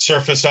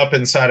surface up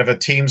inside of a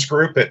Teams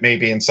group. It may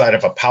be inside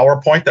of a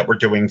PowerPoint that we're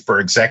doing for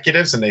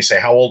executives. And they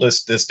say, how old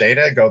is this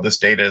data? This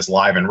data is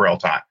live in real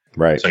time.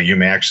 Right. So you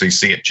may actually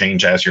see it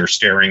change as you're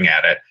staring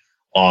at it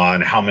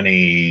on how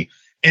many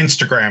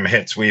Instagram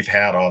hits we've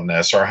had on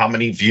this, or how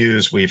many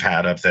views we've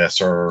had of this,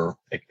 or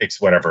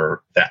it's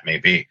whatever that may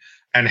be.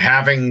 And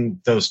having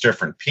those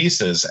different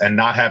pieces and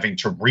not having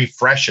to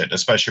refresh it,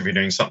 especially if you're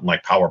doing something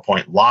like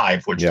PowerPoint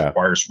Live, which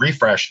requires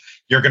refresh,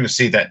 you're going to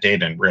see that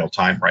data in real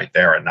time right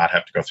there and not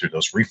have to go through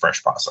those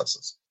refresh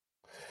processes.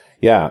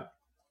 Yeah.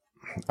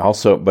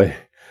 Also, but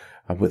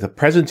with a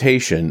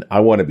presentation, I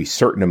want to be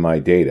certain of my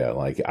data.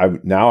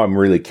 I'm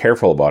really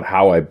careful about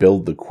how I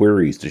build the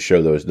queries to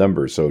show those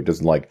numbers, so it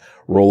doesn't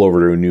roll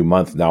over to a new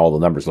month. Now all the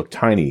numbers look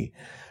tiny.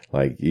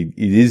 It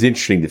is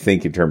interesting to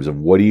think in terms of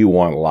what do you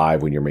want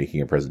live when you're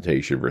making a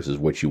presentation versus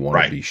what you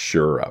want to be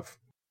sure of.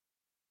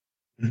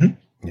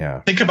 Mm-hmm. Yeah.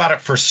 Think about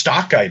it for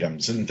stock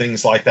items and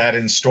things like that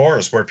in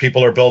stores where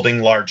people are building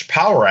large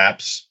Power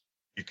Apps.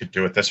 You could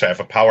do it this way: have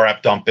a Power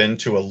App dump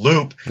into a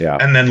Loop,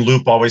 and then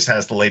Loop always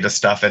has the latest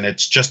stuff, and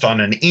it's just on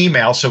an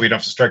email, so we don't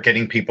have to start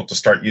getting people to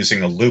start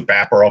using a Loop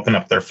app or open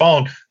up their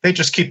phone. They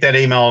just keep that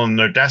email on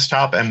their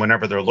desktop, and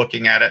whenever they're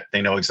looking at it,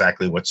 they know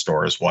exactly what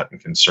store is what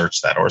and can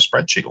search that, or a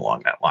spreadsheet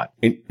along that line.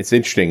 It's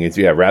interesting.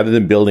 Rather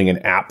than building an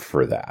app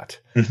for that,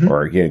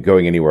 or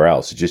going anywhere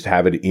else, just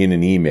have it in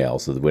an email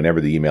so that whenever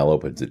the email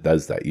opens, it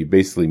does that. You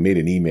basically made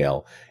an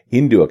email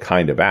into a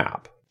kind of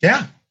app.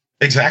 Yeah,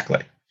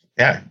 exactly.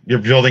 Yeah, you're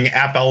building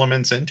app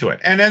elements into it.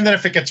 And then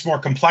if it gets more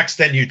complex,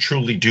 then you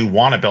truly do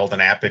want to build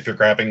an app if you're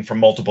grabbing from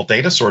multiple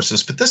data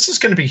sources. But this is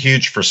going to be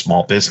huge for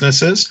small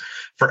businesses,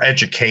 for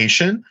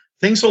education,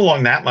 things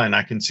along that line.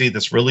 I can see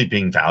this really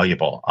being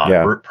valuable.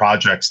 Group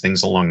projects,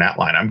 things along that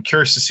line. I'm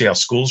curious to see how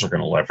schools are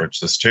going to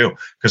leverage this too,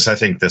 because I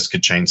think this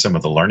could change some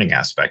of the learning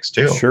aspects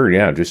too. Sure,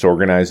 yeah. Just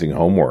organizing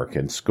homework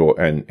and school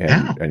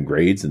and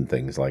grades and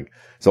things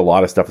it's a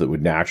lot of stuff that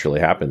would naturally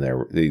happen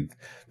there.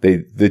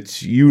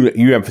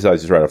 You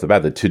emphasize this right off the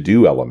bat, the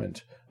to-do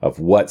element of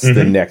what's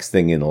the next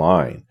thing in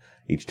line.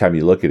 Each time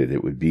you look at it,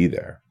 it would be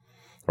there.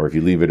 Or if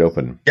you leave it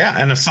open.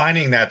 Yeah, and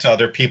assigning that to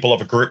other people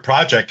of a group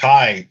project.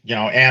 Hi,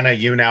 Anna,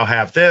 you now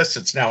have this.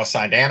 It's now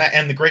assigned to Anna.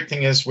 And the great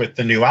thing is with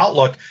the new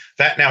Outlook,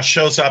 that now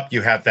shows up.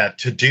 You have that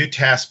to-do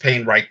task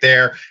pane right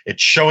there.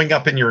 It's showing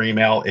up in your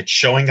email. It's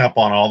showing up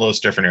on all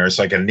those different areas.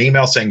 So I get an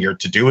email saying your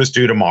to-do is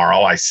due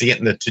tomorrow. I see it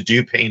in the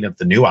to-do pane of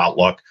the new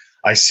Outlook.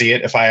 I see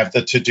it if I have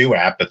the to-do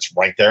app. It's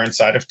right there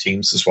inside of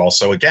Teams as well.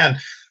 So again,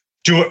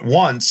 do it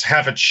once,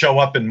 have it show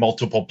up in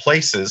multiple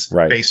places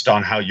based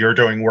on how you're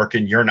doing work,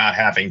 and you're not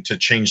having to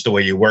change the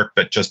way you work,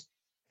 but just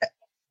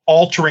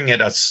altering it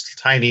a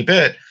tiny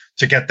bit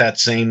to get that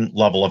same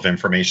level of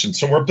information.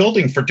 So we're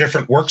building for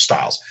different work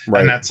styles.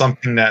 And that's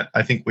something that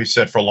I think we've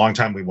said for a long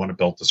time. We want to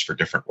build this for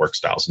different work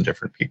styles and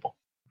different people.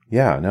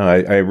 Yeah, no,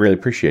 I really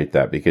appreciate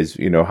that, because,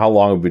 how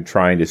long have we been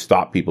trying to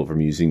stop people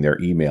from using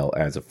their email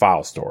as a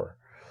file store?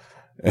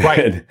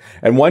 Right.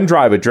 And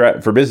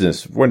OneDrive for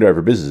Business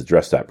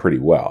addressed that pretty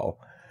well.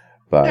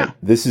 But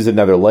this is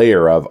another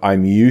layer of,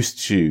 I'm used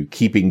to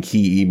keeping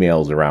key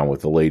emails around with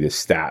the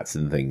latest stats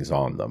and things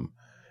on them.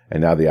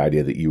 And now the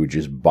idea that you would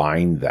just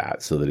bind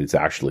that so that it's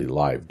actually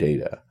live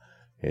data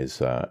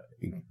means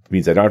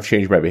I don't have to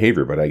change my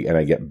behavior, but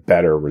I get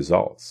better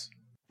results.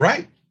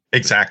 Right.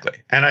 Exactly.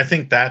 And I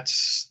think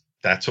that's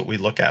what we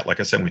look at.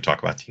 Like I said, we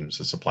talk about Teams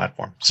as a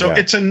platform. So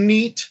it's a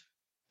neat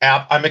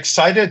app. I'm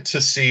excited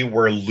to see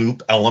where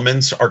Loop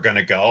elements are going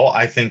to go.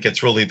 I think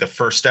it's really the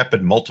first step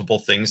in multiple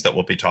things that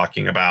we'll be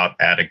talking about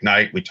at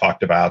Ignite. We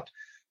talked about,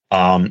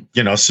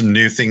 some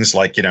new things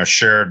like,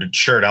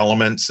 shared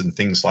elements and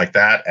things like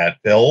that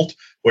at Build,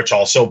 which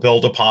also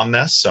build upon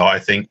this. So I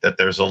think that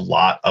there's a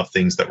lot of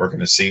things that we're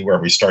going to see where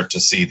we start to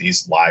see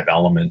these live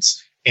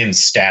elements in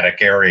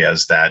static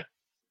areas that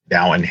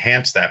now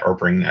enhance that or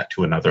bring that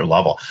to another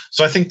level.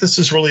 So I think this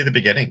is really the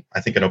beginning.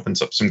 I think it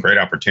opens up some great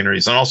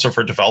opportunities, and also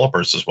for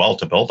developers as well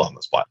to build on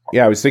this platform.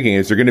 Yeah, I was thinking,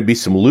 is there going to be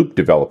some Loop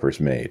developers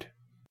made?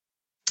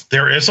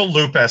 There is a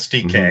Loop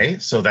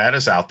SDK, so that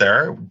is out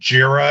there.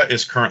 Jira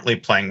is currently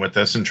playing with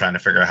this and trying to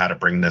figure out how to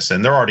bring this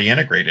in. They're already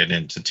integrated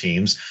into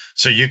Teams,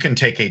 so you can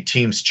take a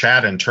Teams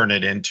chat and turn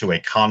it into a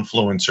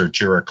Confluence or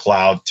Jira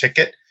Cloud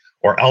ticket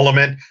or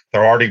element.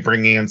 They're already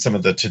bringing in some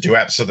of the to-do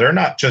apps, so they're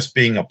not just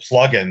being a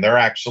plugin; they're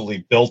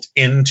actually built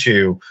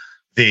into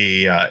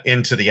the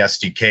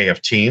SDK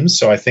of Teams.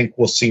 So I think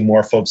we'll see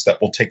more folks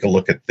that will take a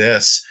look at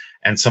this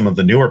and some of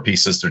the newer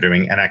pieces they're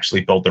doing and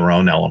actually build their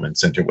own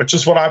elements into it, which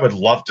is what I would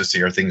love to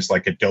see, are things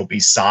like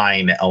Adobe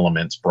Sign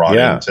elements brought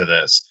into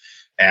this,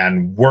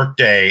 and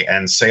Workday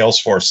and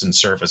Salesforce and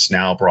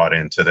ServiceNow brought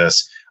into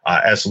this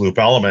as Loop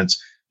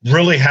elements,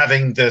 really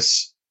having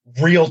this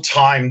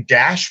real-time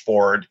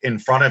dashboard in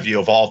front of you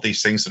of all of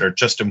these things that are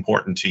just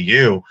important to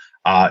you,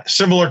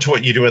 similar to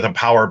what you do with a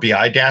Power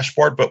BI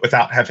dashboard, but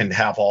without having to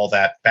have all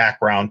that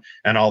background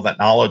and all that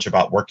knowledge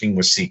about working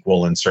with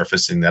SQL and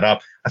surfacing that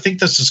up. I think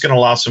this is going to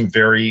allow some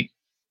very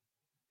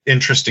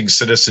interesting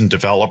citizen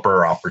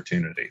developer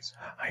opportunities.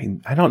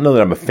 I don't know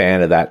that I'm a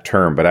fan of that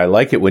term, but I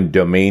like it when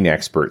domain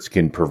experts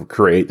can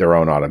create their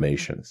own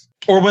automations.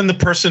 Or when the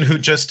person who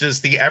just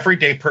is the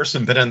everyday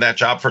person, been in that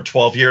job for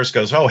 12 years,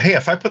 goes, oh, hey,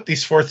 if I put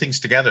these 4 things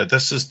together,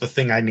 this is the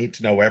thing I need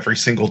to know every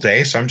single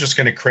day. So I'm just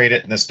going to create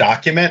it in this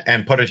document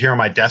and put it here on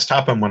my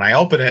desktop. And when I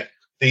open it,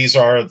 these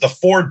are the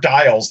 4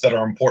 dials that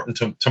are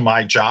important to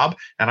my job.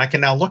 And I can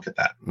now look at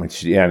that.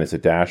 Yeah, and it's a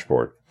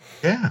dashboard.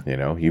 Yeah. You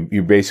know,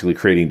 you're basically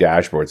creating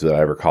dashboards without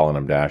ever calling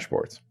them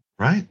dashboards.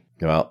 Right.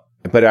 Well,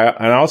 but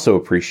I also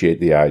appreciate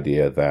the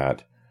idea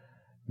that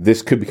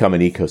this could become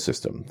an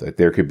ecosystem, that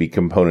there could be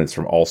components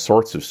from all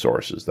sorts of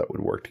sources that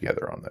would work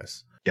together on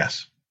this.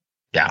 Yes.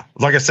 Yeah.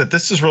 Like I said,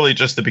 this is really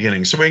just the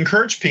beginning. So we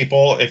encourage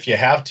people, if you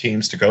have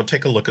Teams, to go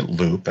take a look at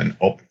Loop and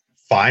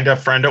find a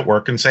friend at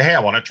work and say, hey, I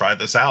want to try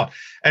this out,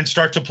 and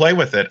start to play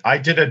with it. I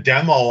did a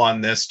demo on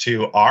this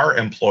to our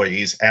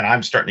employees, and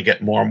I'm starting to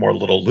get more and more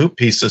little Loop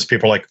pieces.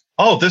 People are like,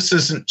 oh, this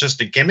isn't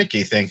just a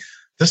gimmicky thing.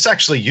 This is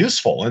actually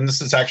useful, and this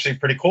is actually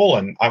pretty cool,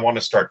 and I want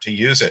to start to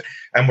use it.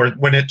 And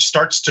when it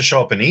starts to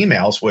show up in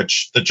emails,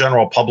 which the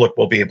general public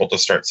will be able to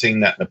start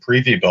seeing that in the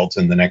preview builds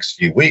in the next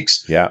few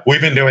weeks. Yeah,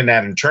 we've been doing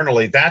that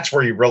internally. That's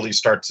where you really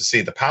start to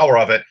see the power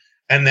of it.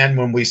 And then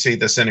when we see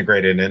this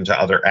integrated into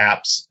other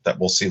apps that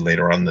we'll see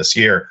later on this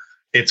year,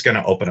 it's going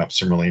to open up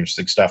some really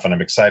interesting stuff. And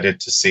I'm excited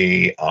to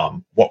see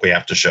what we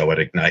have to show at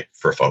Ignite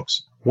for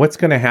folks. What's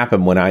going to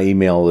happen when I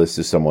email this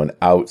to someone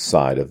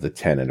outside of the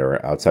tenant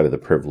or outside of the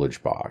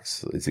privilege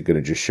box? Is it going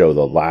to just show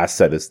the last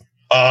set of...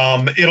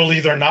 It'll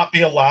either not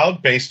be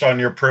allowed based on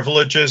your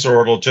privileges,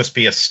 or it'll just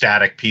be a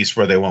static piece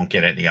where they won't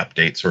get any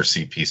updates or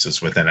see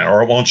pieces within it,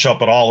 or it won't show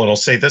up at all. It'll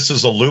say this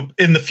is a loop.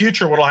 In the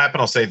future, what'll happen,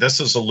 I'll say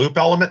this is a loop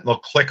element. They'll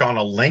click on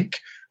a link,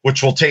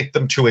 which will take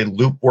them to a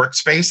loop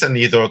workspace, and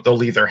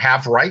they'll either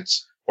have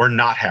rights or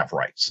not have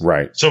rights.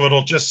 Right. So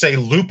it'll just say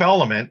loop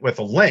element with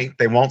a link.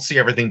 They won't see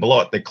everything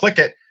below it. They click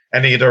it,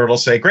 and either it'll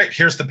say, great,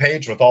 here's the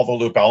page with all the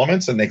loop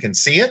elements, and they can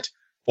see it,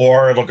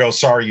 or it'll go,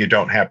 sorry, you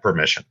don't have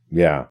permission.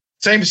 Yeah.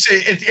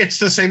 It's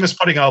the same as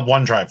putting a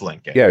OneDrive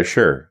link in. Yeah,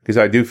 sure. Because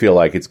I do feel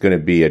like it's going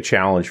to be a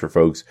challenge for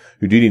folks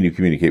who do need to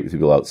communicate with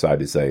people outside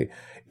to say,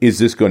 is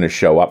this going to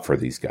show up for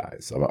these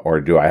guys? Or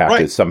do I have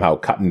to somehow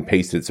cut and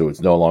paste it so it's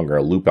no longer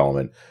a loop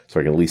element, so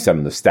I can at least send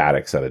them the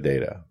static set of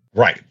data?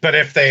 Right. But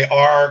if they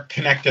are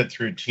connected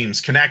through Teams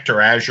Connect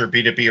or Azure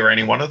B2B or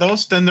any one of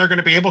those, then they're going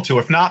to be able to.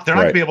 If not, they're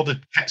not going to be able to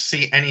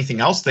see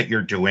anything else that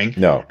you're doing.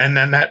 No. And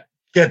then that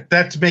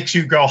makes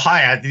you go,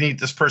 hi, I need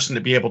this person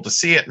to be able to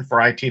see it. And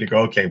for IT to go,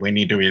 okay, we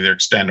need to either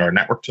extend our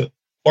network to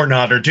or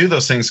not, or do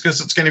those things,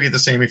 because it's going to be the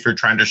same if you're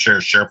trying to share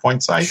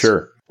SharePoint sites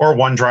or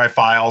OneDrive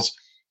files.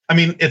 I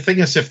mean, the thing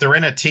is, if they're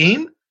in a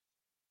team,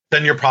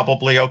 then you're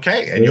probably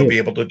okay, and you'll be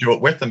able to do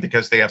it with them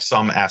because they have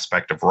some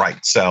aspect of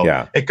rights.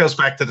 So it goes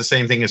back to the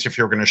same thing as if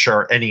you're going to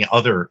share any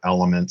other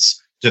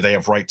elements. Do they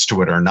have rights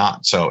to it or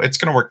not? So it's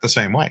going to work the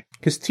same way.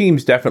 Because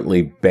Teams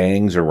definitely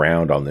bangs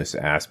around on this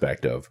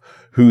aspect of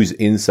who's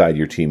inside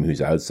your team,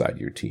 who's outside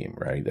your team,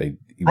 right?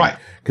 Right.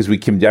 Because we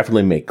can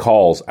definitely make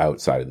calls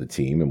outside of the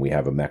team, and we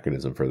have a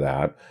mechanism for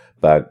that.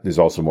 But there's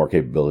also more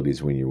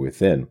capabilities when you're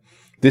within.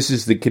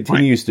 This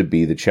continues to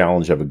be the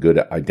challenge of a good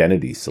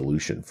identity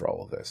solution for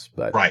all of this.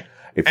 But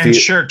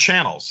shared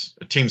channels.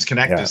 Teams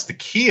Connect is the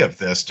key of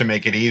this to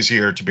make it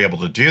easier to be able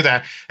to do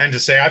that and to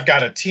say, I've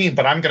got a team,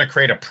 but I'm going to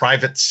create a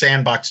private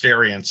sandboxed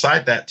area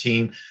inside that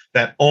team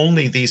that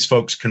only these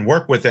folks can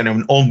work with,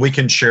 and we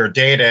can share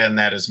data, and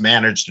that is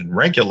managed and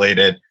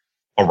regulated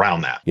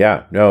around that.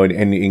 Yeah, no,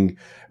 and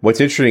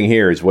what's interesting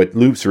here is what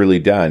Loop's really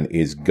done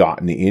is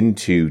gotten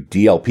into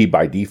DLP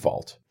by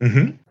default,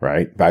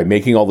 right? By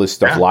making all this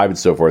stuff live and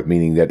so forth,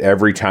 meaning that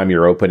every time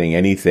you're opening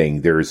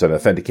anything, there's an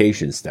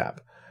authentication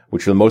step,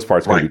 which for the most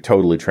part is going to be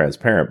totally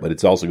transparent, but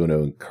it's also going to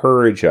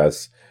encourage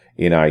us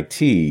in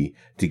IT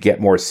to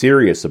get more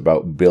serious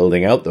about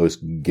building out those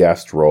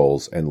guest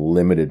roles and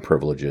limited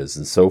privileges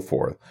and so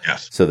forth.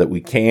 Yes. So that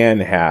we can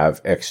have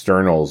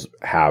externals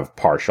have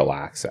partial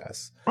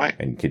access. Right.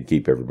 And can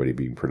keep everybody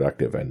being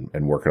productive and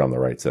working on the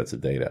right sets of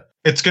data.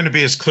 It's going to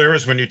be as clear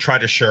as when you try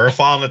to share a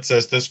file that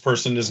says this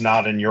person is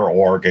not in your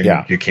org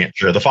and you can't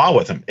share the file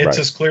with them. It's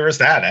as clear as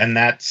that. And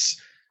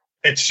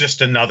it's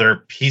just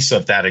another piece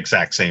of that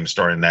exact same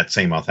story and that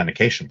same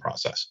authentication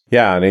process.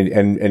 Yeah.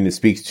 And it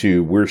speaks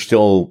to, we're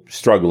still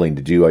struggling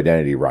to do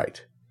identity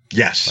right.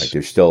 Yes. Like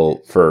there's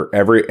still, for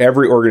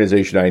every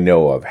organization I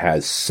know of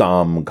has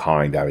some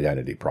kind of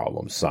identity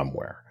problem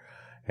somewhere.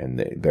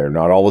 And they're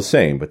not all the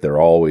same, but they're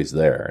always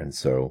there. And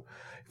so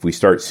if we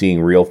start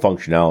seeing real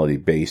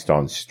functionality based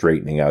on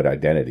straightening out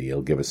identity,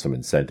 it'll give us some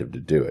incentive to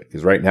do it.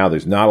 Because right now,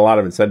 there's not a lot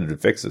of incentive to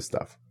fix this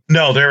stuff.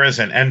 No, there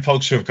isn't. And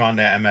folks who have gone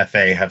to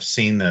MFA have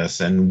seen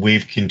this, and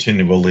we've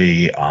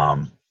continually,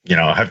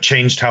 have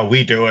changed how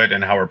we do it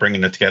and how we're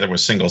bringing it together with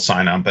single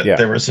sign-on. But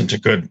there isn't a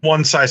good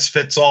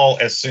one-size-fits-all.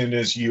 As soon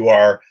as you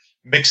are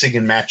mixing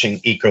and matching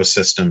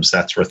ecosystems,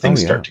 that's where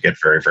things start to get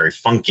very, very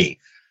funky.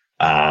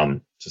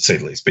 To say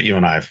the least. But you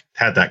and I have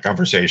had that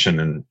conversation,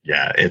 and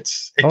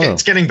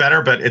it's getting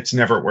better, but it's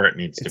never where it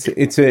needs to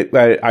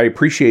be. I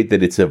appreciate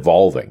that it's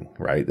evolving,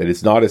 right? That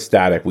it's not a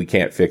static, we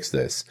can't fix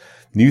this.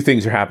 New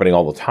things are happening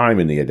all the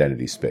time in the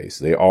identity space.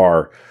 They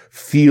are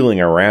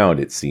feeling around,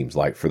 it seems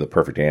like, for the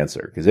perfect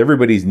answer, because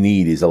everybody's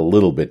need is a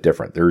little bit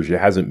different. There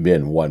hasn't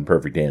been one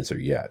perfect answer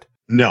yet.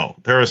 No,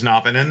 there has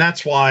not been. And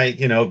that's why,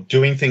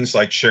 doing things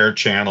like shared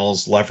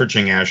channels,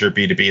 leveraging Azure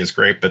B2B is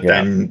great. But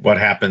then what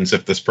happens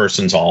if this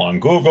person's all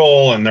on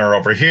Google and they're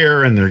over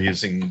here and they're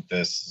using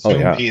this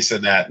Zoom piece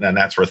and that, and then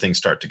that's where things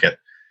start to get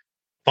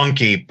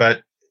funky.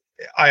 But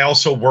I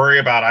also worry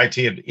about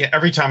IT.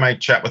 Every time I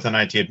chat with an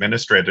IT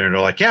administrator, they're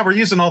like, we're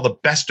using all the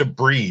best of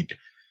breed.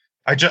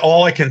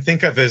 All I can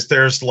think of is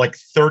there's like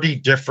 30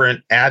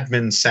 different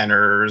admin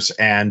centers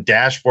and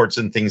dashboards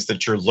and things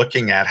that you're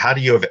looking at. How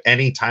do you have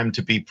any time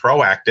to be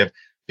proactive?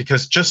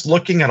 Because just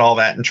looking at all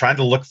that and trying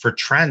to look for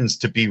trends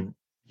to be,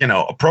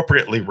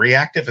 appropriately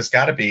reactive has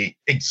got to be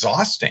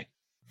exhausting.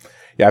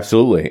 Yeah,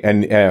 absolutely.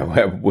 And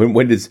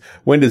when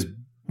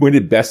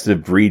did best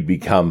of breed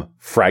become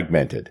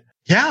fragmented?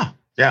 Yeah.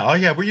 Yeah. Oh,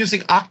 yeah. We're using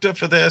Okta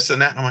for this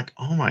and that. And I'm like,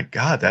 oh, my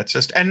God, that's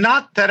just, and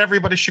not that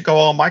everybody should go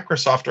all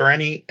Microsoft or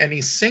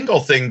any single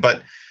thing,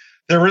 but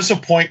there is a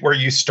point where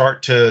you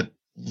start to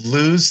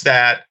lose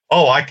that.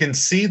 Oh, I can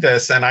see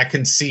this and I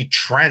can see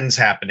trends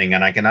happening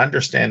and I can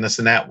understand this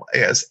and that,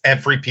 as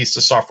every piece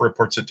of software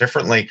reports it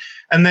differently.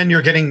 And then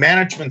you're getting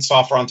management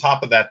software on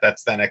top of that.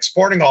 That's then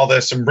exporting all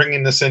this and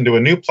bringing this into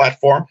a new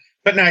platform.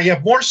 But now you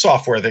have more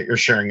software that you're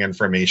sharing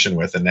information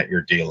with and that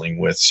you're dealing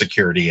with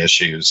security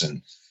issues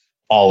and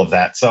all of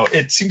that. So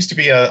it seems to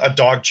be a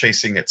dog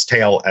chasing its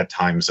tail at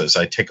times as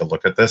I take a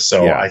look at this.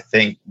 So I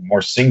think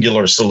more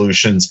singular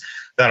solutions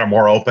that are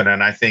more open.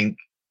 And I think,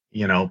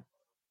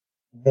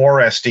 more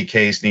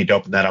SDKs need to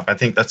open that up. I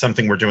think that's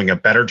something we're doing a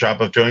better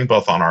job of doing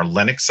both on our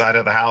Linux side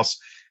of the house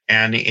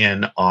and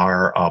in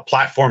our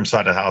platform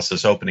side of the house,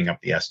 is opening up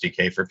the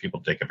SDK for people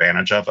to take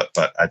advantage of it.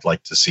 But I'd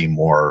like to see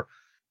more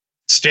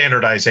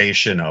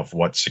standardization of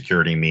what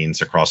security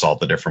means across all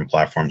the different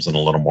platforms and a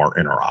little more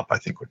interop, I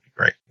think would be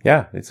great.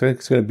 Yeah, it's going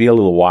to be a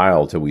little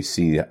while till we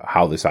see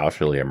how this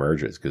actually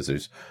emerges, because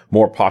there's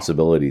more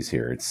possibilities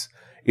here.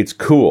 It's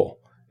cool.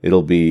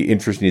 It'll be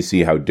interesting to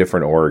see how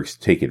different orgs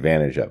take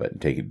advantage of it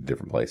and take it to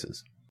different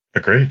places.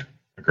 Agreed.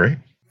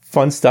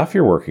 Fun stuff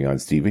you're working on,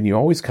 Stephen. You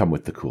always come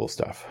with the cool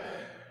stuff.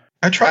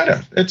 I try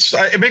to.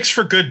 It makes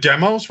for good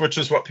demos, which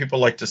is what people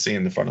like to see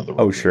in the front of the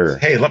room. Oh, sure.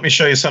 Hey, let me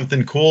show you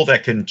something cool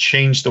that can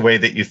change the way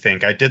that you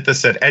think. I did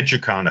this at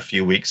EduCon a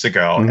few weeks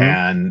ago,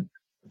 and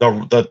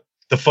the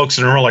folks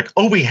in the room were like,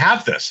 "Oh, we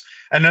have this,"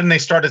 and then they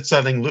started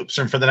selling loops,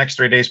 and for the next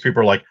 3 days,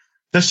 people are like,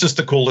 "This is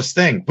the coolest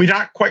thing. We're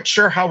not quite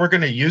sure how we're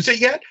going to use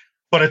it yet,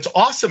 but it's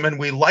awesome, and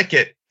we like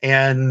it."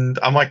 And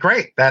I'm like,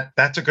 "Great,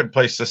 that's a good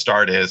place to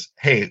start. Is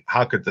hey,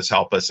 how could this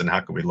help us, and how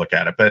could we look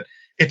at it?" But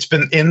it's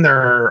been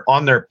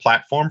on their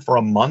platform for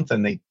a month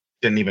and they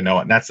didn't even know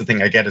it. And that's the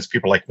thing I get is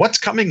people are like, what's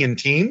coming in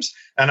Teams?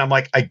 And I'm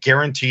like, I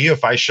guarantee you,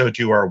 if I showed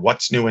you our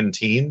What's New in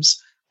Teams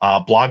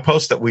blog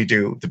post that we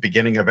do at the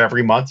beginning of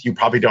every month, you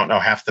probably don't know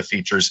half the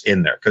features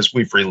in there because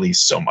we've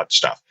released so much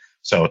stuff.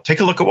 So take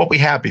a look at what we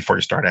have before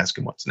you start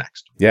asking what's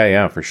next.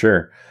 Yeah, for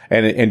sure.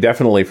 And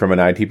definitely from an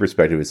IT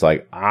perspective, it's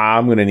like,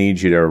 I'm going to need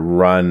you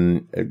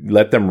to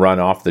let them run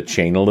off the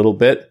chain a little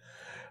bit.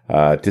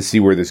 To see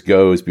where this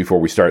goes before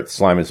we start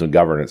slamming some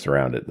governance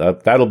around it.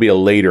 That'll be a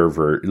later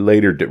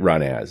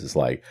run as. It's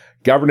like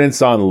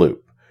governance on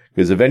loop,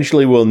 because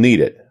eventually we'll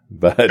need it.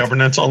 But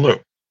governance on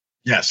loop.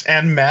 Yes.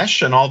 And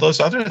mesh and all those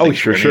other things. Oh,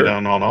 sure.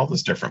 On all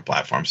those different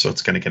platforms. So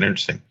it's going to get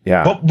interesting.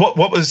 Yeah.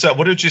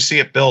 What did you see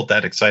at Build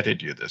that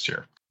excited you this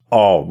year?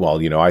 Oh, well,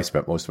 I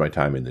spent most of my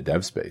time in the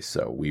dev space.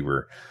 So we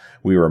were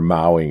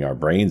mowing our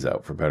brains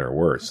out, for better or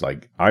worse.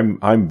 Like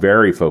I'm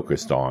very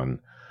focused on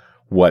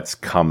what's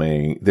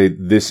coming,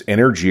 this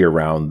energy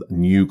around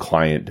new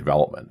client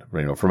development.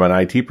 From an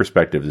IT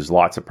perspective, there's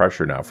lots of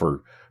pressure now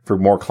for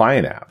more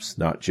client apps,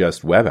 not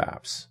just web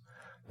apps.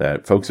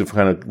 That folks have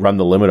kind of run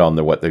the limit on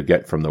what they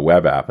get from the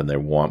web app, and they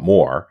want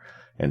more.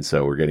 And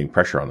so we're getting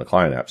pressure on the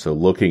client app. So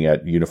looking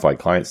at unified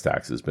client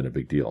stacks has been a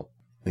big deal.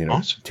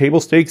 Awesome.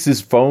 Table stakes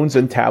is phones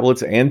and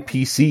tablets and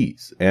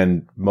PCs.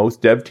 And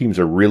most dev teams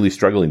are really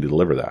struggling to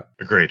deliver that.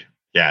 Agreed.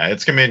 Yeah,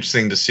 it's going to be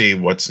interesting to see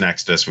what's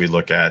next as we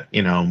look at,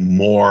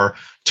 more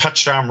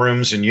touchdown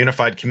rooms and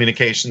unified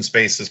communication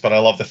spaces. But I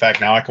love the fact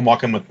now I can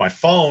walk in with my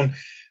phone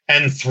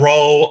and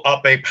throw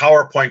up a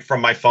PowerPoint from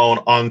my phone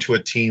onto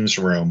a Teams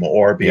room,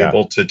 or be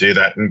able to do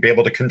that and be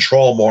able to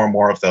control more and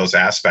more of those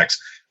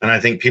aspects. And I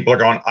think people are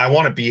going, I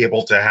want to be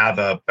able to have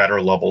a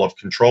better level of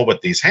control with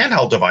these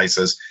handheld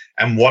devices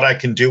and what I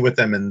can do with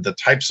them and the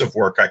types of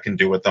work I can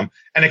do with them.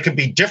 And it can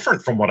be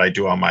different from what I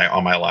do on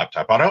my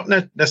laptop. I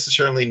don't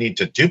necessarily need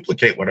to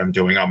duplicate what I'm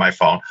doing on my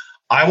phone.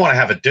 I want to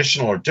have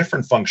additional or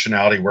different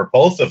functionality where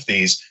both of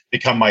these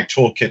become my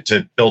toolkit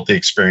to build the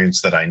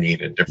experience that I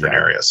need in different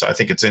areas. So I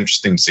think it's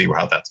interesting to see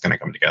how that's going to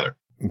come together.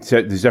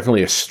 There's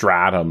definitely a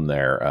stratum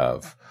there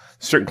of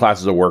certain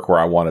classes of work where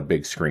I want a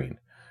big screen,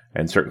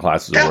 and certain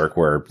classes of work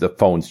where the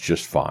phone's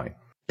just fine.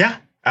 Yeah,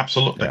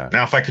 absolutely. Yeah.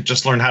 Now, if I could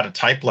just learn how to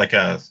type like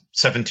a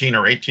 17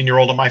 or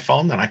 18-year-old on my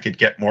phone, then I could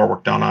get more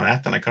work done on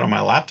that than I could on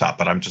my laptop,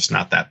 but I'm just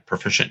not that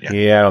proficient yet.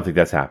 Yeah, I don't think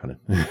that's happening.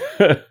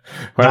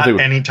 Not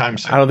anytime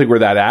soon. I don't think we're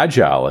that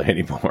agile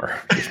anymore.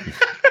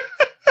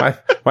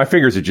 my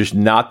fingers are just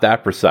not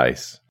that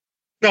precise.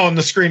 No, and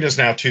the screen is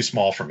now too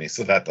small for me,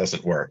 so that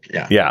doesn't work.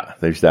 Yeah,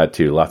 there's that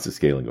too. Lots of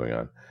scaling going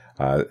on.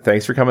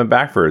 Thanks for coming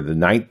back for the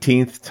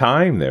 19th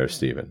time there,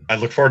 Stephen. I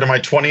look forward to my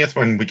 20th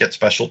when we get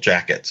special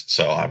jackets,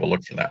 so I will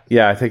look for that.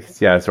 Yeah, I think,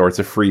 or it's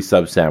a free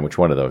sub sandwich,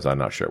 one of those. I'm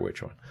not sure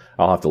which one.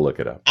 I'll have to look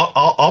it up.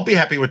 I'll be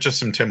happy with just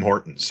some Tim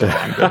Hortons, so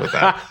I'm good with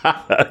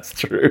that. That's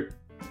true.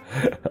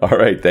 All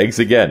right, thanks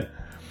again.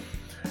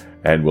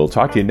 And we'll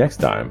talk to you next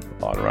time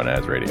on Run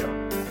As Radio.